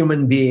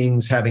human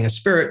beings having a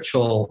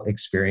spiritual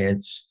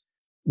experience.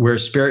 We're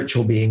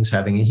spiritual beings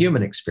having a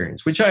human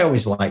experience, which I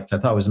always liked. I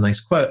thought it was a nice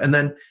quote. And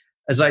then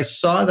as I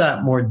saw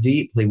that more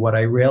deeply, what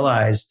I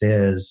realized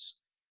is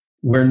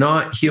we're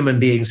not human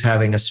beings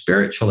having a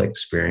spiritual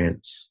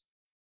experience.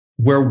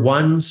 We're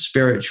one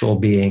spiritual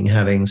being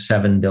having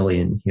 7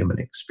 billion human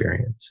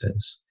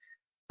experiences.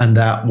 And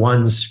that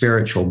one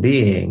spiritual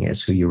being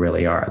is who you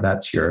really are.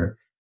 That's your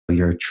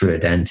true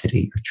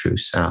identity, your true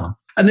self.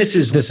 And this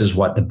is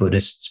what the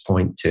Buddhists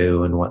point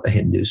to and what the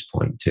Hindus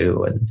point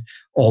to and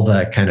all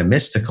the kind of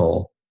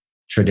mystical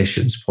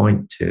traditions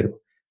point to.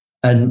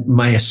 And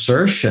my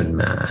assertion,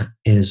 Matt,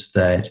 is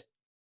that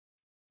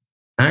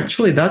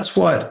actually that's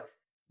what,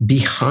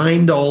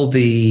 behind all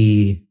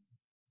the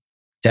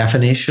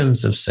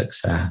definitions of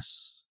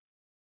success,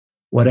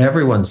 what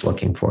everyone's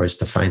looking for is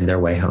to find their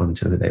way home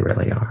to who they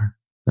really are.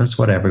 That's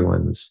what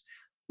everyone's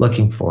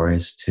looking for,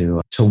 is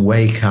to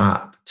wake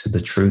up to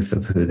the truth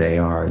of who they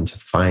are and to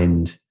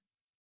find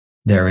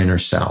their inner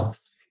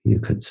self, you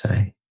could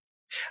say.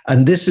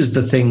 And this is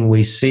the thing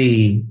we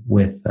see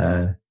with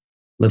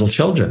little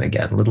children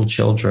again. Little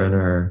children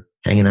are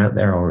hanging out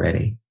there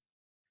already.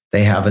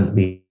 They haven't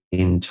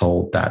been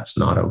told that's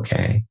not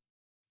okay,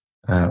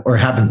 or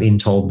haven't been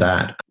told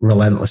that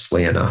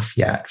relentlessly enough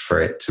yet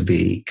for it to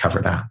be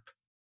covered up.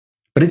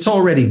 But it's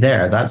already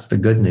there. That's the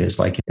good news.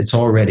 It's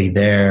already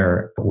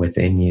there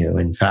within you.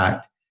 In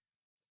fact,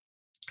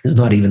 it's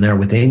not even there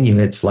within you.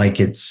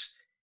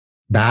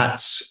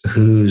 That's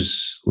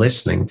who's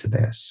listening to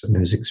this and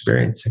who's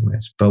experiencing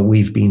this. But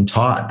we've been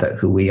taught that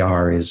who we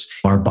are is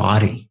our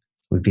body.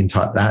 We've been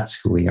taught that's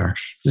who we are.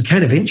 It's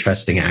kind of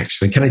interesting,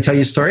 actually. Can I tell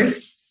you a story?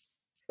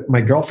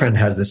 My girlfriend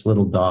has this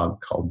little dog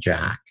called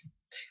Jack.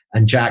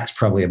 And Jack's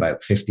probably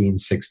about 15,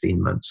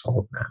 16 months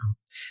old now.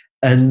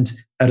 And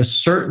at a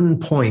certain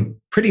point,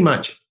 pretty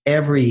much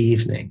every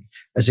evening,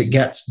 as it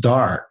gets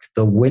dark,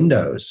 the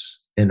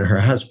windows in her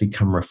house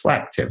become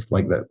reflective,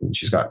 like that.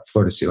 She's got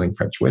floor-to-ceiling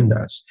French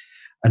windows.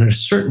 And at a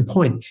certain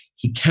point,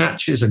 he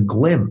catches a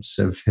glimpse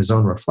of his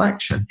own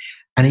reflection,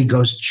 and he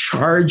goes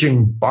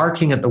charging,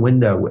 barking at the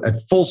window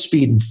at full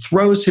speed, and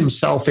throws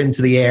himself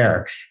into the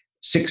air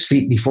 6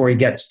 feet before he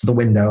gets to the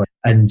window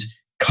and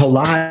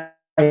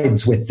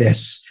collides with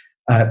this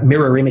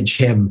mirror image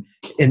him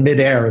in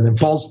midair, and then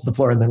falls to the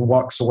floor and then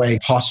walks away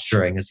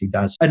posturing as he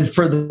does. And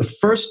for the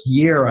first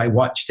year I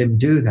watched him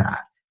do that,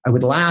 I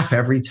would laugh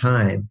every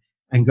time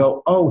and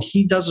go, oh,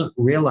 he doesn't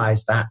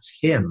realize that's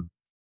him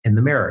in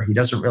the mirror. He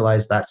doesn't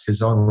realize that's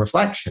his own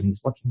reflection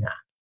he's looking at.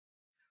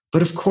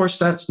 But of course,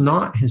 that's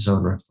not his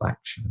own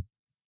reflection.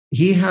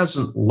 He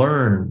hasn't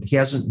learned, he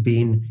hasn't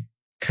been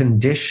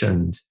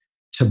conditioned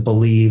to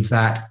believe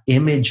that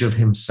image of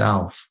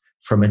himself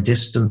from a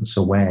distance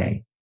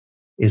away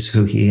is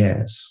who he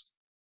is.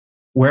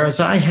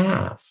 Whereas I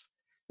have.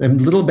 And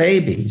little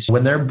babies,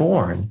 when they're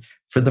born,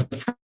 for the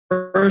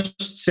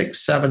first 6,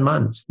 7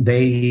 months,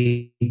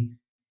 they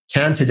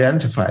can't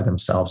identify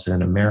themselves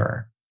in a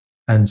mirror.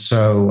 And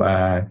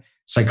so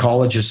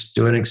psychologists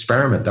do an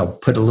experiment. They'll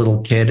put a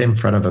little kid in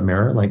front of a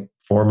mirror, like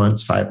 4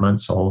 months, 5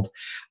 months old,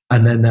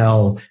 and then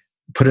they'll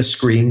put a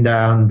screen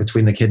down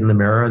between the kid and the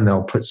mirror, and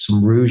they'll put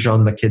some rouge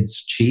on the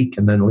kid's cheek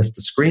and then lift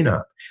the screen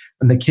up.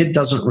 And the kid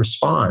doesn't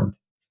respond.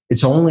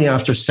 It's only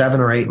after 7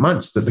 or 8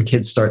 months that the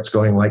kid starts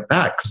going like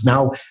that, because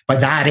now by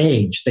that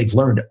age, they've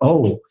learned,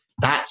 oh,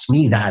 that's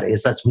me,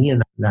 that's me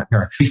in that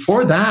mirror.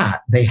 Before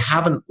that, they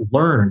haven't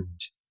learned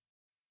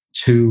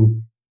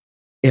to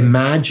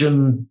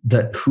imagine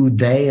that who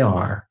they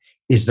are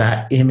is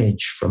that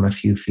image from a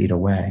few feet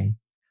away.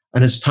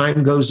 And as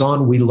time goes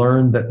on, we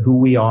learn that who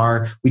we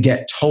are, we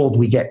get told,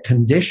 we get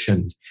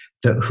conditioned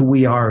that who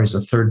we are is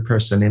a third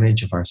person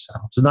image of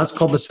ourselves. And that's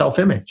called the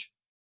self-image.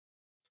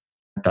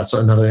 That's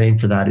another name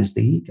for that is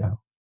the ego.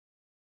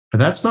 But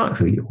that's not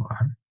who you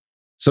are.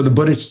 So the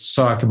Buddhists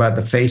talk about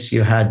the face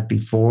you had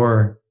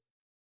before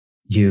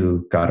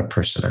you got a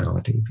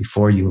personality,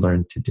 before you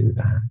learned to do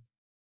that.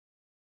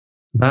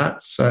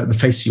 That's the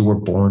face you were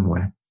born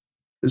with.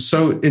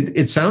 So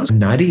it sounds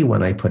nutty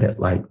when I put it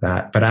like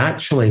that. But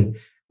actually,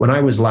 when I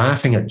was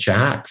laughing at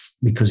Jack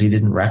because he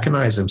didn't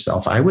recognize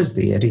himself, I was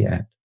the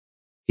idiot.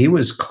 He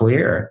was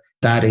clear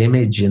that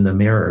image in the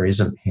mirror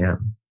isn't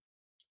him.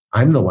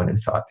 I'm the one who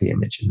thought the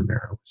image in the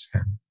mirror was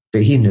him.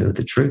 But he knew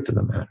the truth of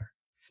the matter.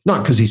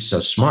 Not because he's so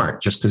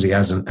smart, just because he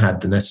hasn't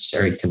had the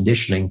necessary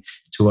conditioning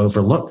to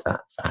overlook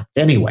that fact.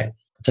 Anyway,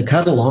 to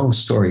cut a long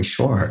story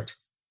short,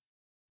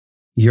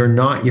 you're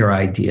not your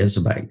ideas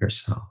about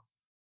yourself.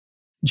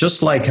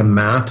 Just like a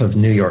map of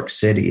New York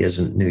City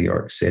isn't New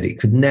York City,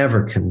 could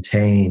never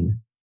contain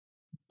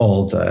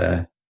all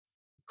the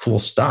cool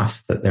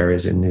stuff that there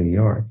is in New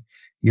York.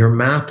 Your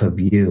map of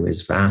you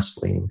is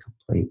vastly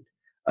incomplete.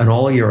 And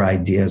all your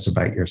ideas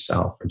about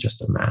yourself are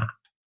just a map.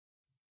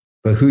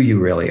 But who you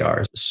really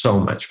are is so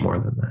much more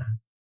than that.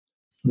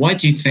 Why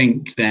do you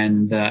think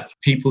then that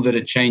people that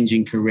are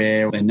changing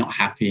career, they're not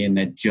happy in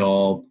their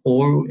job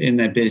or in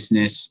their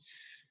business,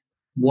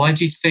 why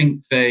do you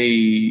think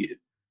they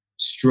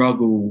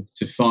struggle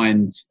to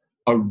find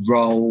a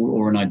role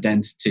or an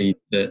identity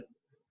that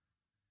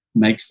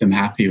makes them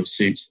happy or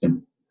suits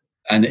them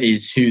and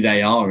is who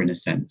they are in a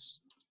sense?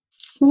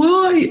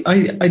 Well,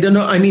 I don't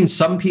know. I mean,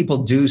 some people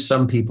do,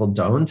 some people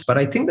don't, but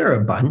I think there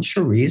are a bunch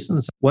of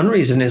reasons. One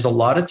reason is a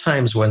lot of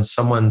times when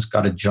someone's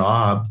got a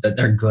job that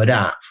they're good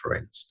at, for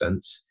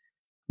instance,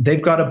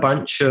 they've got a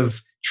bunch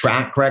of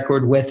track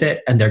record with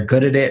it and they're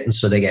good at it. And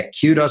so they get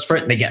kudos for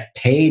it and they get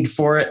paid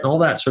for it and all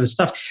that sort of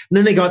stuff. And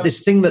then they got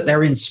this thing that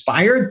they're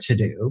inspired to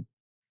do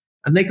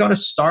and they got to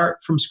start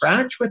from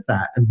scratch with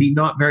that and be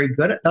not very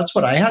good at. That's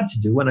what I had to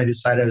do when I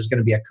decided I was going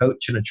to be a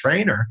coach and a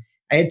trainer.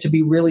 I had to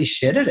be really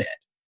shit at it.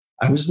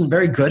 I wasn't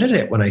very good at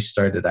it when I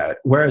started out.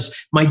 Whereas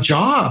my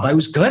job, I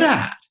was good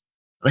at.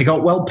 And I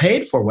got well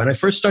paid for. When I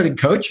first started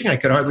coaching, I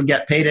could hardly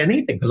get paid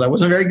anything because I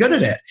wasn't very good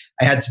at it.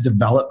 I had to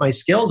develop my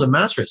skills and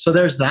master it. So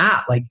there's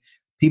that. Like,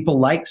 people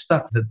like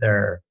stuff that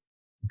they're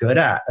good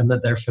at and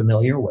that they're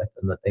familiar with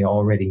and that they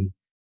already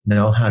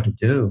know how to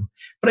do.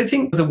 But I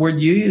think the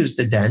word you used,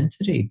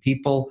 identity,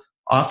 people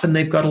often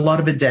they've got a lot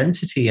of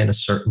identity in a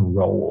certain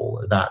role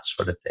or that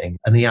sort of thing.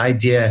 And the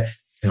idea,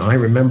 I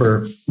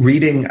remember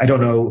reading, I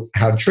don't know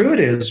how true it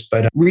is,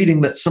 but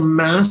reading that some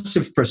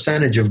massive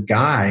percentage of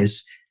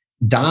guys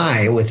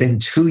die within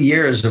 2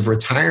 years of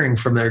retiring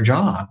from their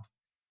job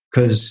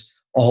because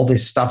all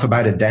this stuff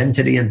about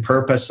identity and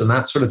purpose and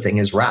that sort of thing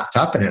is wrapped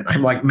up in it.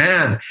 I'm like,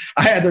 man,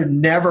 I either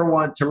never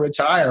want to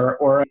retire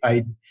or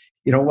I,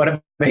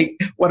 want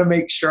to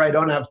make sure I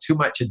don't have too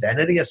much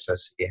identity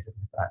associated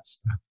with that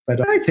stuff.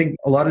 But I think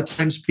a lot of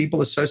times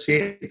people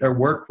associate their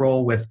work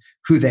role with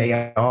who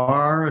they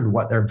are and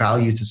what their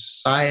value to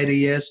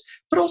society is,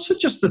 but also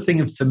just the thing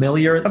of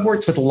familiar. I've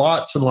worked with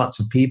lots and lots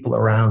of people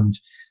around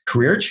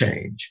career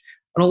change.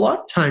 And a lot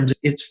of times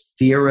it's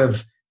fear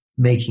of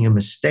making a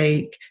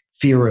mistake,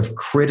 fear of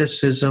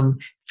criticism,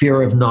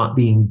 fear of not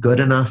being good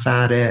enough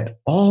at it,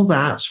 all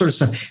that sort of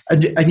stuff.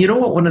 And you know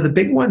what one of the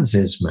big ones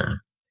is, Matt?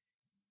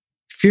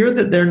 Fear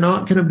that they're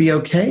not going to be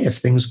okay if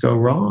things go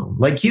wrong.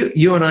 Like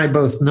you and I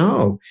both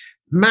know,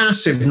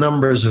 massive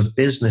numbers of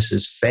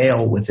businesses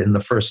fail within the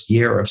first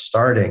year of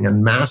starting,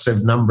 and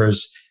massive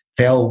numbers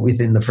fail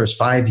within the first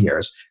 5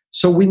 years.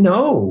 So we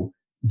know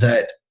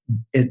that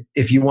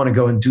if you want to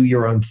go and do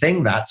your own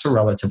thing, that's a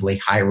relatively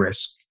high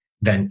risk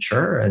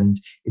venture. And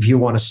if you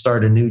want to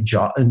start a new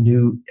job,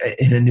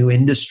 in a new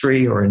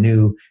industry or a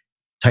new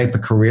type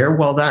of career,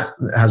 well, that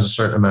has a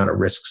certain amount of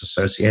risks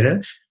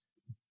associated.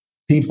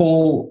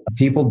 People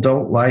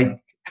don't like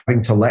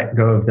having to let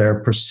go of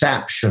their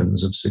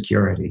perceptions of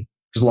security,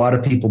 because a lot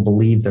of people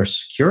believe their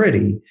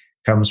security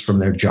comes from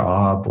their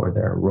job or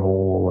their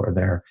role or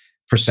their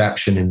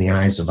perception in the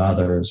eyes of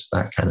others,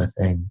 that kind of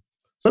thing.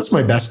 So that's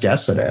my best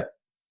guess at it.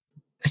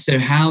 So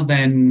how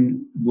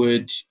then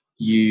would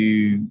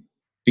you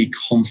be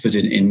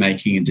confident in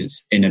making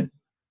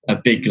a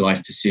big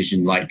life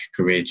decision like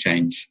career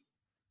change,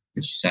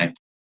 would you say?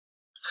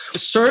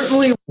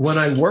 Certainly when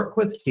I work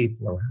with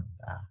people around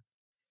that,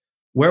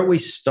 where we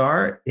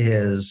start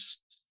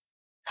is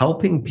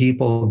helping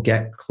people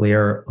get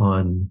clear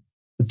on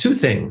the two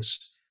things.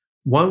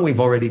 One we've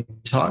already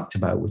talked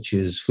about, which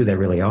is who they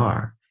really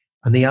are.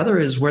 And the other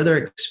is where their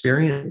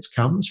experience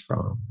comes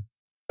from.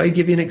 I'll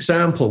give you an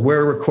example.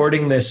 We're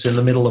recording this in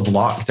the middle of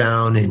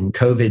lockdown in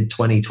COVID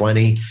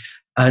 2020.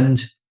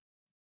 And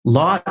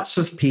lots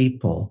of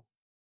people,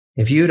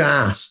 if you'd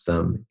asked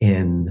them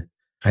in,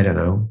 I don't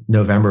know,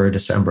 November or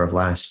December of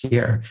last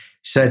year,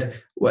 said,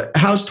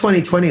 how's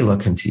 2020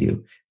 looking to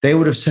you? They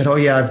would have said, oh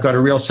yeah, I've got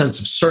a real sense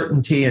of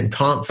certainty and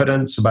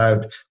confidence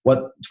about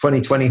what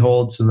 2020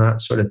 holds and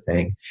that sort of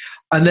thing.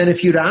 And then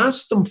if you'd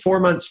asked them 4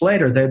 months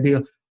later, they'd be,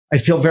 I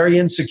feel very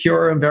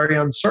insecure and very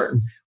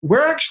uncertain.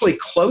 We're actually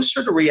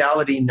closer to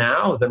reality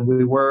now than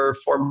we were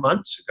 4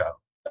 months ago.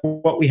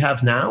 What we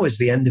have now is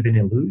the end of an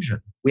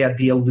illusion. We had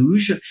the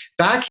illusion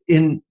back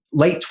in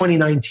late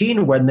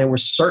 2019 when they were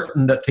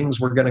certain that things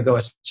were going to go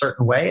a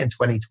certain way in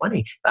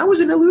 2020. That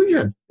was an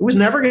illusion. It was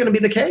never going to be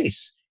the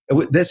case.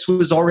 This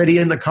was already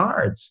in the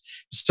cards.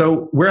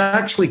 So we're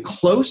actually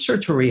closer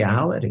to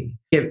reality.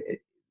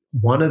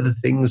 One of the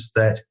things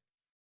that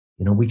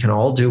we can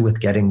all do with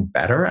getting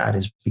better at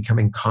is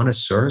becoming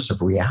connoisseurs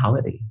of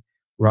reality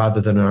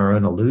rather than our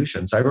own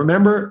illusions. I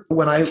remember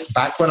when I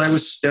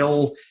was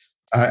still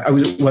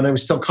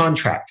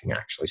contracting,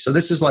 actually. So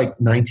this is like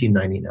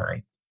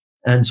 1999.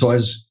 And so I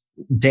was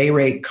day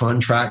rate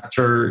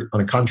contractor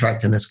on a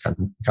contract in this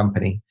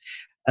company.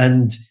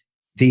 And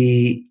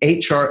the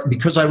HR,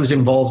 because I was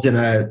involved in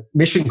a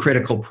mission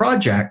critical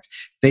project,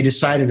 they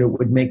decided it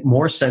would make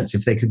more sense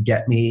if they could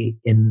get me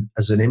in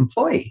as an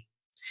employee.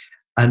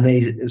 And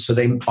they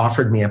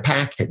offered me a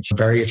package, a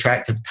very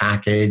attractive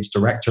package,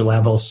 director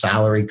level,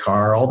 salary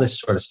car, all this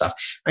sort of stuff.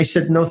 I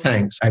said, no,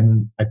 thanks. I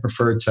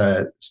prefer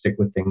to stick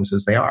with things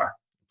as they are.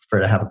 I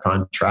prefer to have a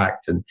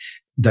contract and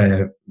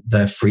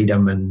the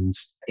freedom and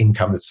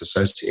income that's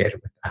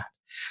associated with that.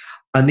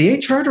 And the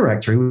HR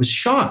director, he was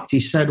shocked. He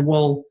said,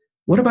 well,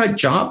 what about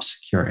job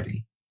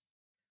security?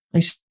 I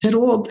said,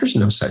 well, there's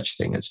no such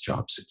thing as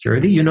job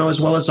security. You know as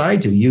well as I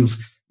do.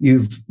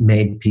 You've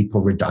made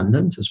people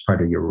redundant as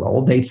part of your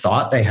role. They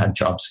thought they had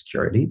job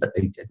security, but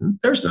they didn't.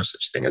 There's no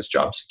such thing as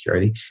job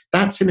security.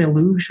 That's an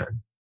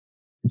illusion.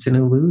 It's an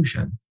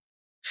illusion.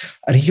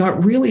 And he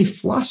got really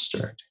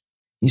flustered.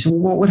 He said,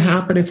 well, what would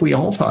happen if we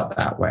all thought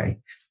that way?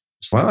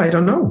 Well, I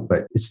don't know,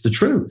 but it's the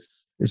truth.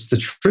 It's the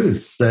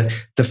truth.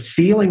 The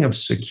feeling of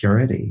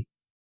security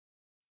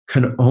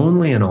can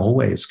only and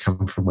always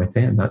come from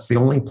within. That's the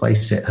only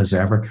place it has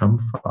ever come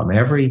from.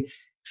 Every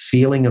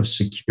feeling of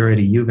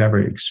security you've ever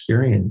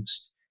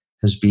experienced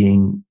has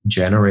been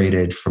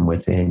generated from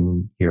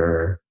within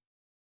your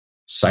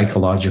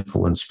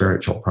psychological and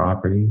spiritual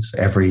properties.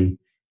 Every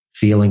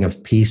feeling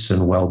of peace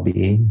and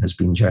well-being has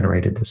been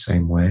generated the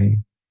same way.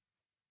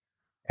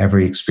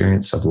 Every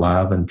experience of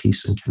love and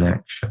peace and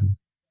connection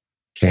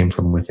came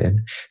from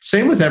within.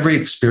 Same with every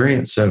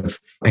experience of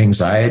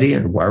anxiety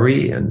and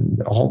worry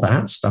and all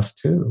that stuff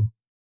too.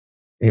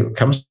 It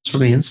comes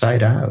from the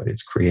inside out.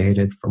 It's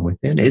created from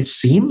within. It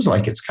seems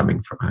like it's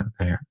coming from out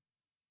there.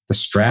 The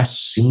stress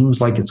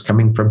seems like it's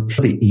coming from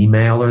the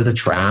email or the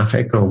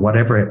traffic or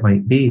whatever it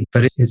might be,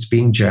 but it's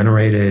being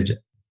generated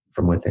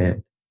from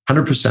within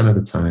 100% of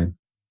the time.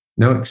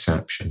 No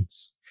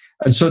exceptions.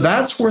 And so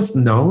that's worth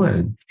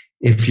knowing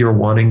if you're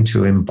wanting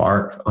to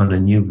embark on a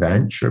new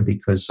venture,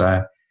 because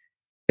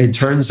it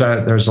turns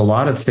out there's a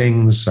lot of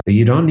things that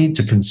you don't need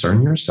to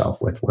concern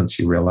yourself with once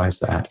you realize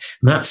that.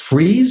 And that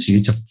frees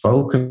you to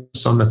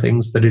focus on the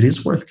things that it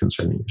is worth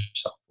concerning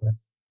yourself with,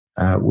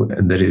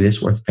 and that it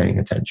is worth paying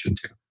attention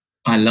to.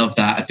 I love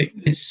that. I think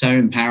it's so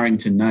empowering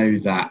to know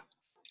that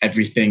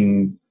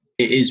everything,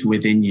 it is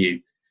within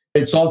you.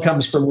 It all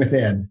comes from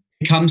within.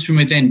 It comes from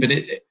within, but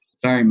it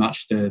very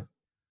much the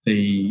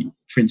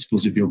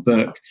principles of your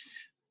book.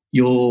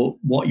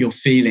 What you're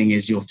feeling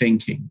is your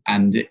thinking,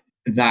 and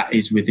that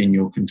is within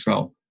your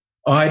control.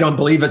 Oh, I don't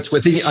believe it's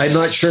with I'm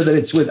not sure that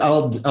it's with,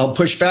 I'll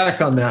push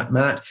back on that,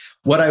 Matt.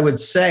 What I would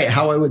say,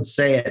 how I would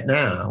say it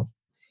now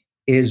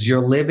is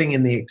you're living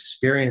in the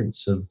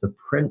experience of the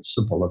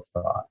principle of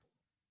thought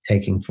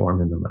taking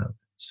form in the moment.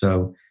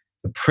 So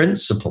the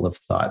principle of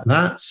thought,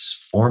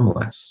 that's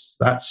formless,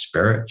 that's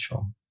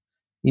spiritual.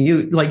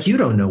 You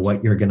don't know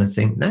what you're going to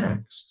think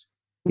next.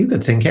 You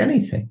could think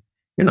anything.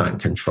 You're not in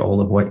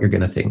control of what you're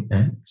going to think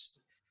next.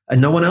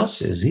 And no one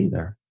else is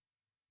either.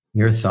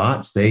 Your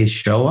thoughts, they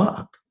show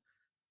up.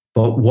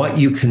 But what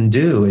you can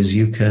do is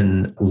you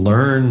can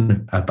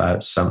learn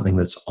about something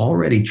that's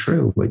already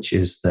true, which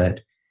is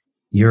that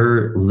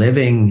you're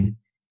living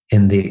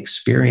in the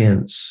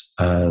experience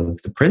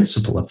of the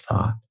principle of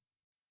thought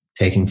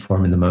taking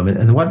form in the moment.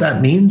 And what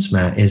that means,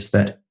 Matt, is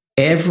that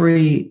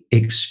every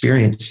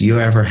experience you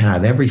ever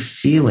have, every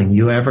feeling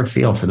you ever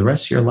feel for the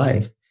rest of your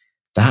life,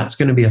 that's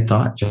going to be a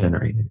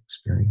thought-generated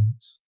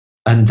experience.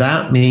 And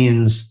that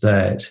means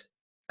that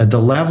at the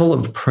level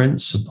of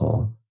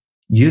principle,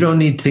 you don't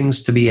need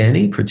things to be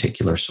any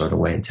particular sort of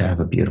way to have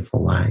a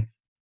beautiful life.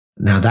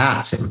 Now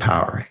that's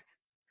empowering.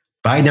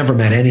 But I never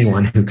met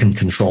anyone who can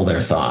control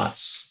their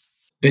thoughts.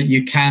 But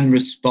you can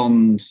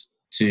respond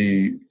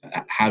to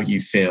how you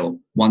feel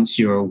once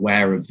you're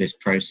aware of this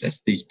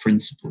process, these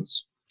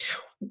principles.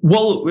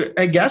 Well,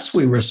 I guess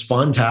we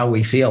respond to how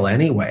we feel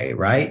anyway,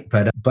 right?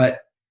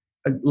 But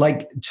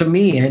like, to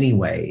me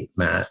anyway,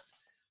 Matt,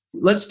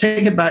 let's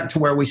take it back to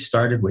where we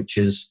started, which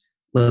is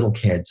little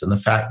kids and the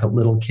fact that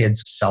little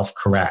kids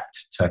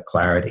self-correct to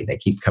clarity. They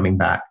keep coming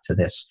back to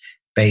this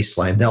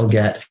baseline. They'll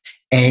get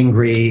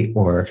angry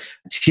or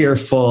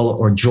tearful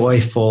or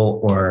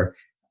joyful or,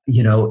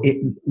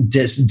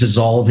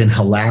 dissolve in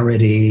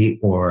hilarity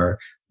or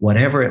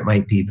whatever it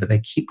might be, but they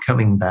keep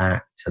coming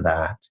back to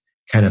that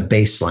kind of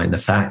baseline, the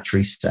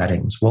factory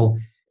settings. Well,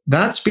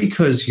 that's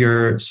because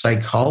your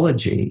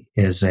psychology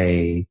is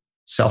a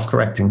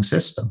self-correcting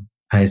system.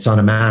 It's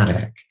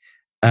automatic.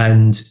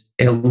 And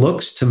it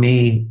looks to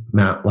me,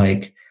 Matt,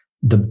 like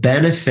the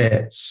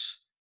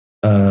benefits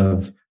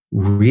of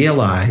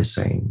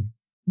realizing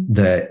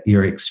that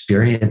your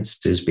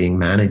experience is being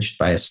managed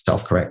by a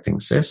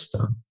self-correcting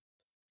system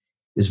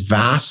is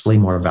vastly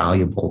more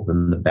valuable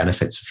than the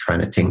benefits of trying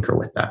to tinker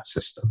with that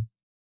system.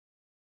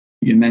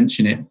 You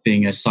mention it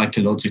being a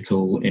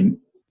psychological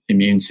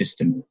immune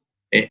system.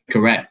 It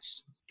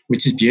corrects,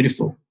 which is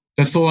beautiful.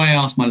 Before I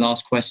ask my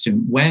last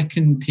question, where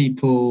can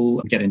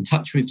people get in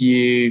touch with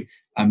you,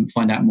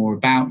 find out more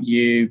about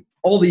you?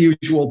 All the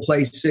usual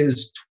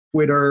places,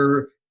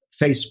 Twitter,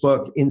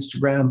 Facebook,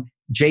 Instagram,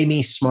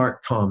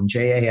 JamieSmartCom,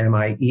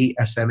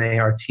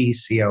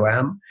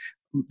 JamieSmartCom.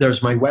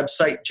 There's my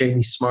website,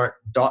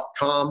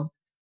 jamiesmart.com.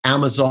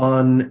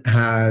 Amazon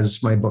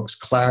has my books,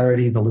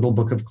 Clarity, The Little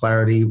Book of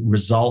Clarity,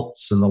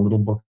 Results, and The Little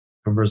Book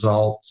of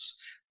Results.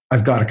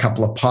 I've got a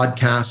couple of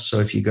podcasts.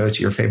 So if you go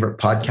to your favorite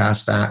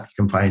podcast app, you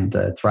can find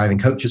the Thriving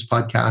Coaches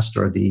podcast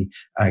or the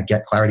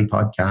Get Clarity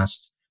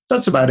podcast.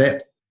 That's about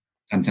it.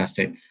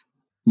 Fantastic.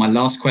 My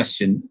last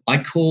question.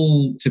 I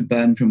call to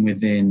burn from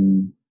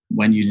within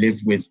when you live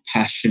with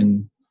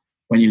passion,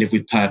 when you live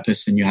with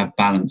purpose and you have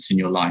balance in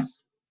your life.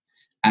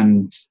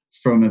 And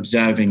from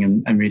observing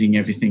and reading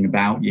everything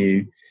about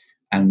you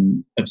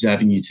and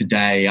observing you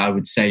today, I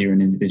would say you're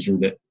an individual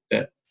that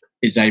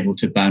is able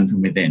to burn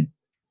from within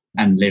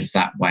and live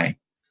that way.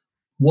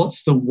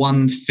 What's the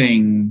one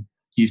thing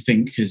you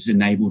think has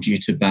enabled you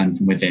to burn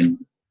from within?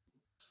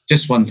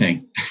 Just one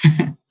thing.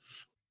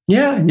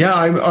 Yeah.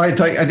 I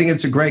think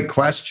it's a great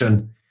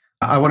question.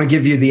 I want to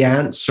give you the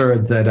answer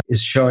that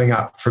is showing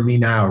up for me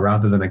now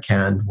rather than a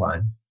canned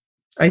one.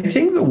 I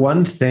think the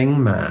one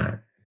thing,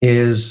 Matt,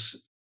 is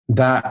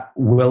that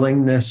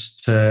willingness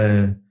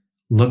to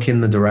look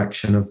in the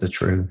direction of the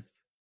truth,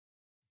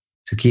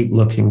 to keep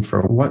looking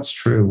for what's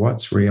true,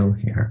 what's real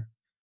here,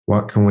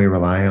 what can we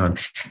rely on?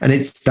 And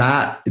it's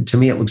that, to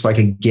me, it looks like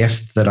a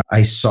gift that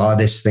I saw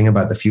this thing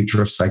about the future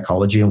of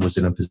psychology and was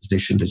in a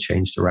position to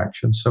change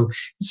direction. So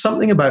it's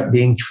something about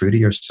being true to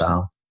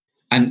yourself.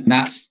 And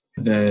that's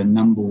the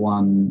number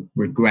one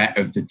regret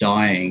of the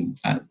dying.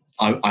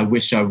 I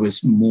wish I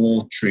was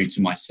more true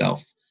to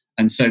myself.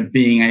 And so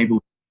being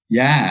able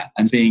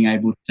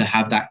to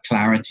have that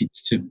clarity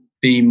to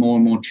be more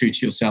and more true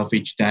to yourself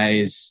each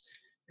day is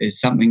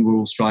something we're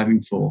all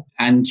striving for.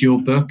 And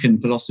your book and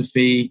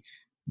philosophy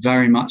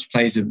very much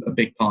plays a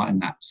big part in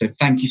that. So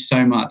thank you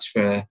so much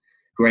for a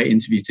great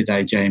interview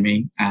today,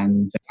 Jamie.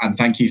 And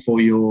thank you for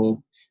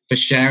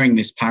sharing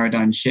this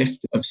paradigm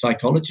shift of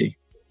psychology.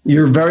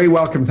 You're very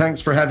welcome.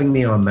 Thanks for having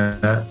me on,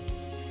 Matt.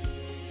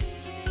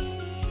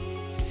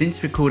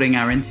 Since recording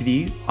our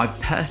interview, I've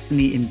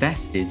personally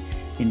invested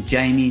in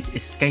Jamie's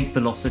Escape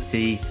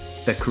Velocity,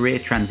 the Career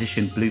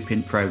Transition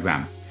Blueprint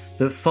program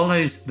that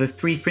follows the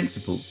 3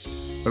 principles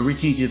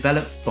originally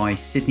developed by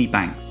Sydney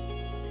Banks.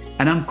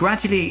 And I'm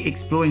gradually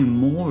exploring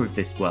more of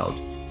this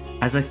world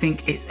as I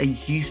think it's a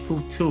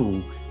useful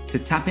tool to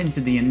tap into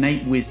the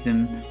innate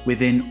wisdom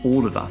within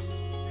all of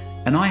us.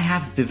 And I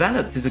have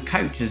developed as a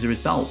coach as a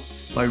result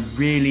by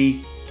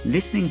really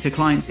listening to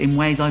clients in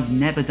ways I've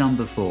never done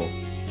before.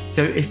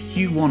 So if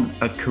you want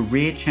a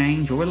career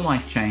change or a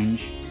life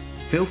change,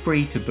 feel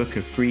free to book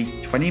a free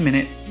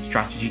 20-minute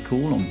strategy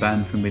call on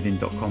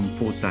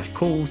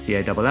burnfromwithin.com/call,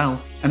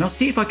 CALL, and I'll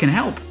see if I can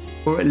help,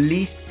 or at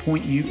least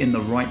point you in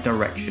the right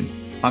direction.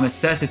 I'm a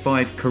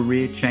certified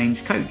career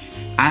change coach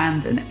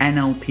and an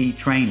NLP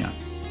trainer.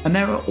 And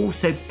there are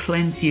also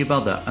plenty of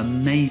other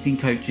amazing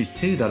coaches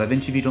too that I've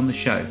interviewed on the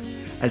show,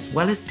 as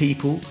well as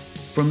people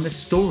from the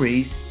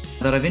stories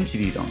that I've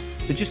interviewed on.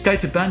 So just go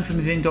to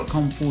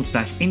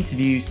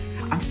burnfromwithin.com/interviews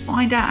and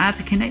find out how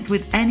to connect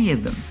with any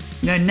of them.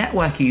 You know,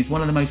 networking is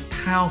one of the most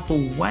powerful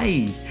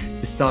ways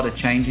to start a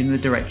change in the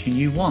direction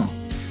you want.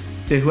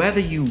 So whoever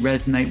you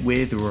resonate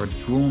with or are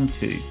drawn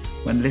to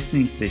when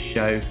listening to this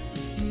show,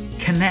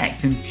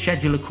 connect and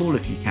schedule a call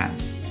if you can.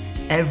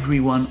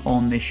 Everyone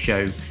on this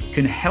show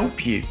can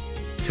help you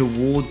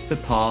towards the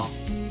path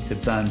to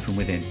burn from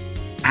within.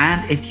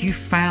 And if you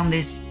found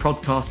this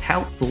podcast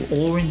helpful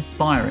or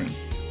inspiring,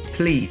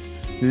 please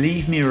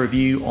leave me a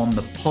review on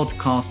the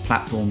podcast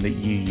platform that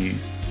you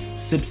use.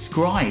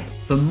 Subscribe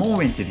for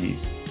more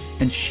interviews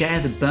and share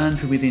the Burn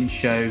From Within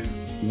show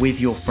with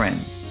your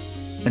friends.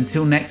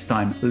 Until next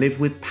time, live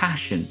with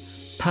passion,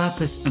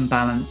 purpose and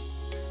balance,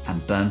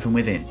 and burn from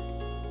within.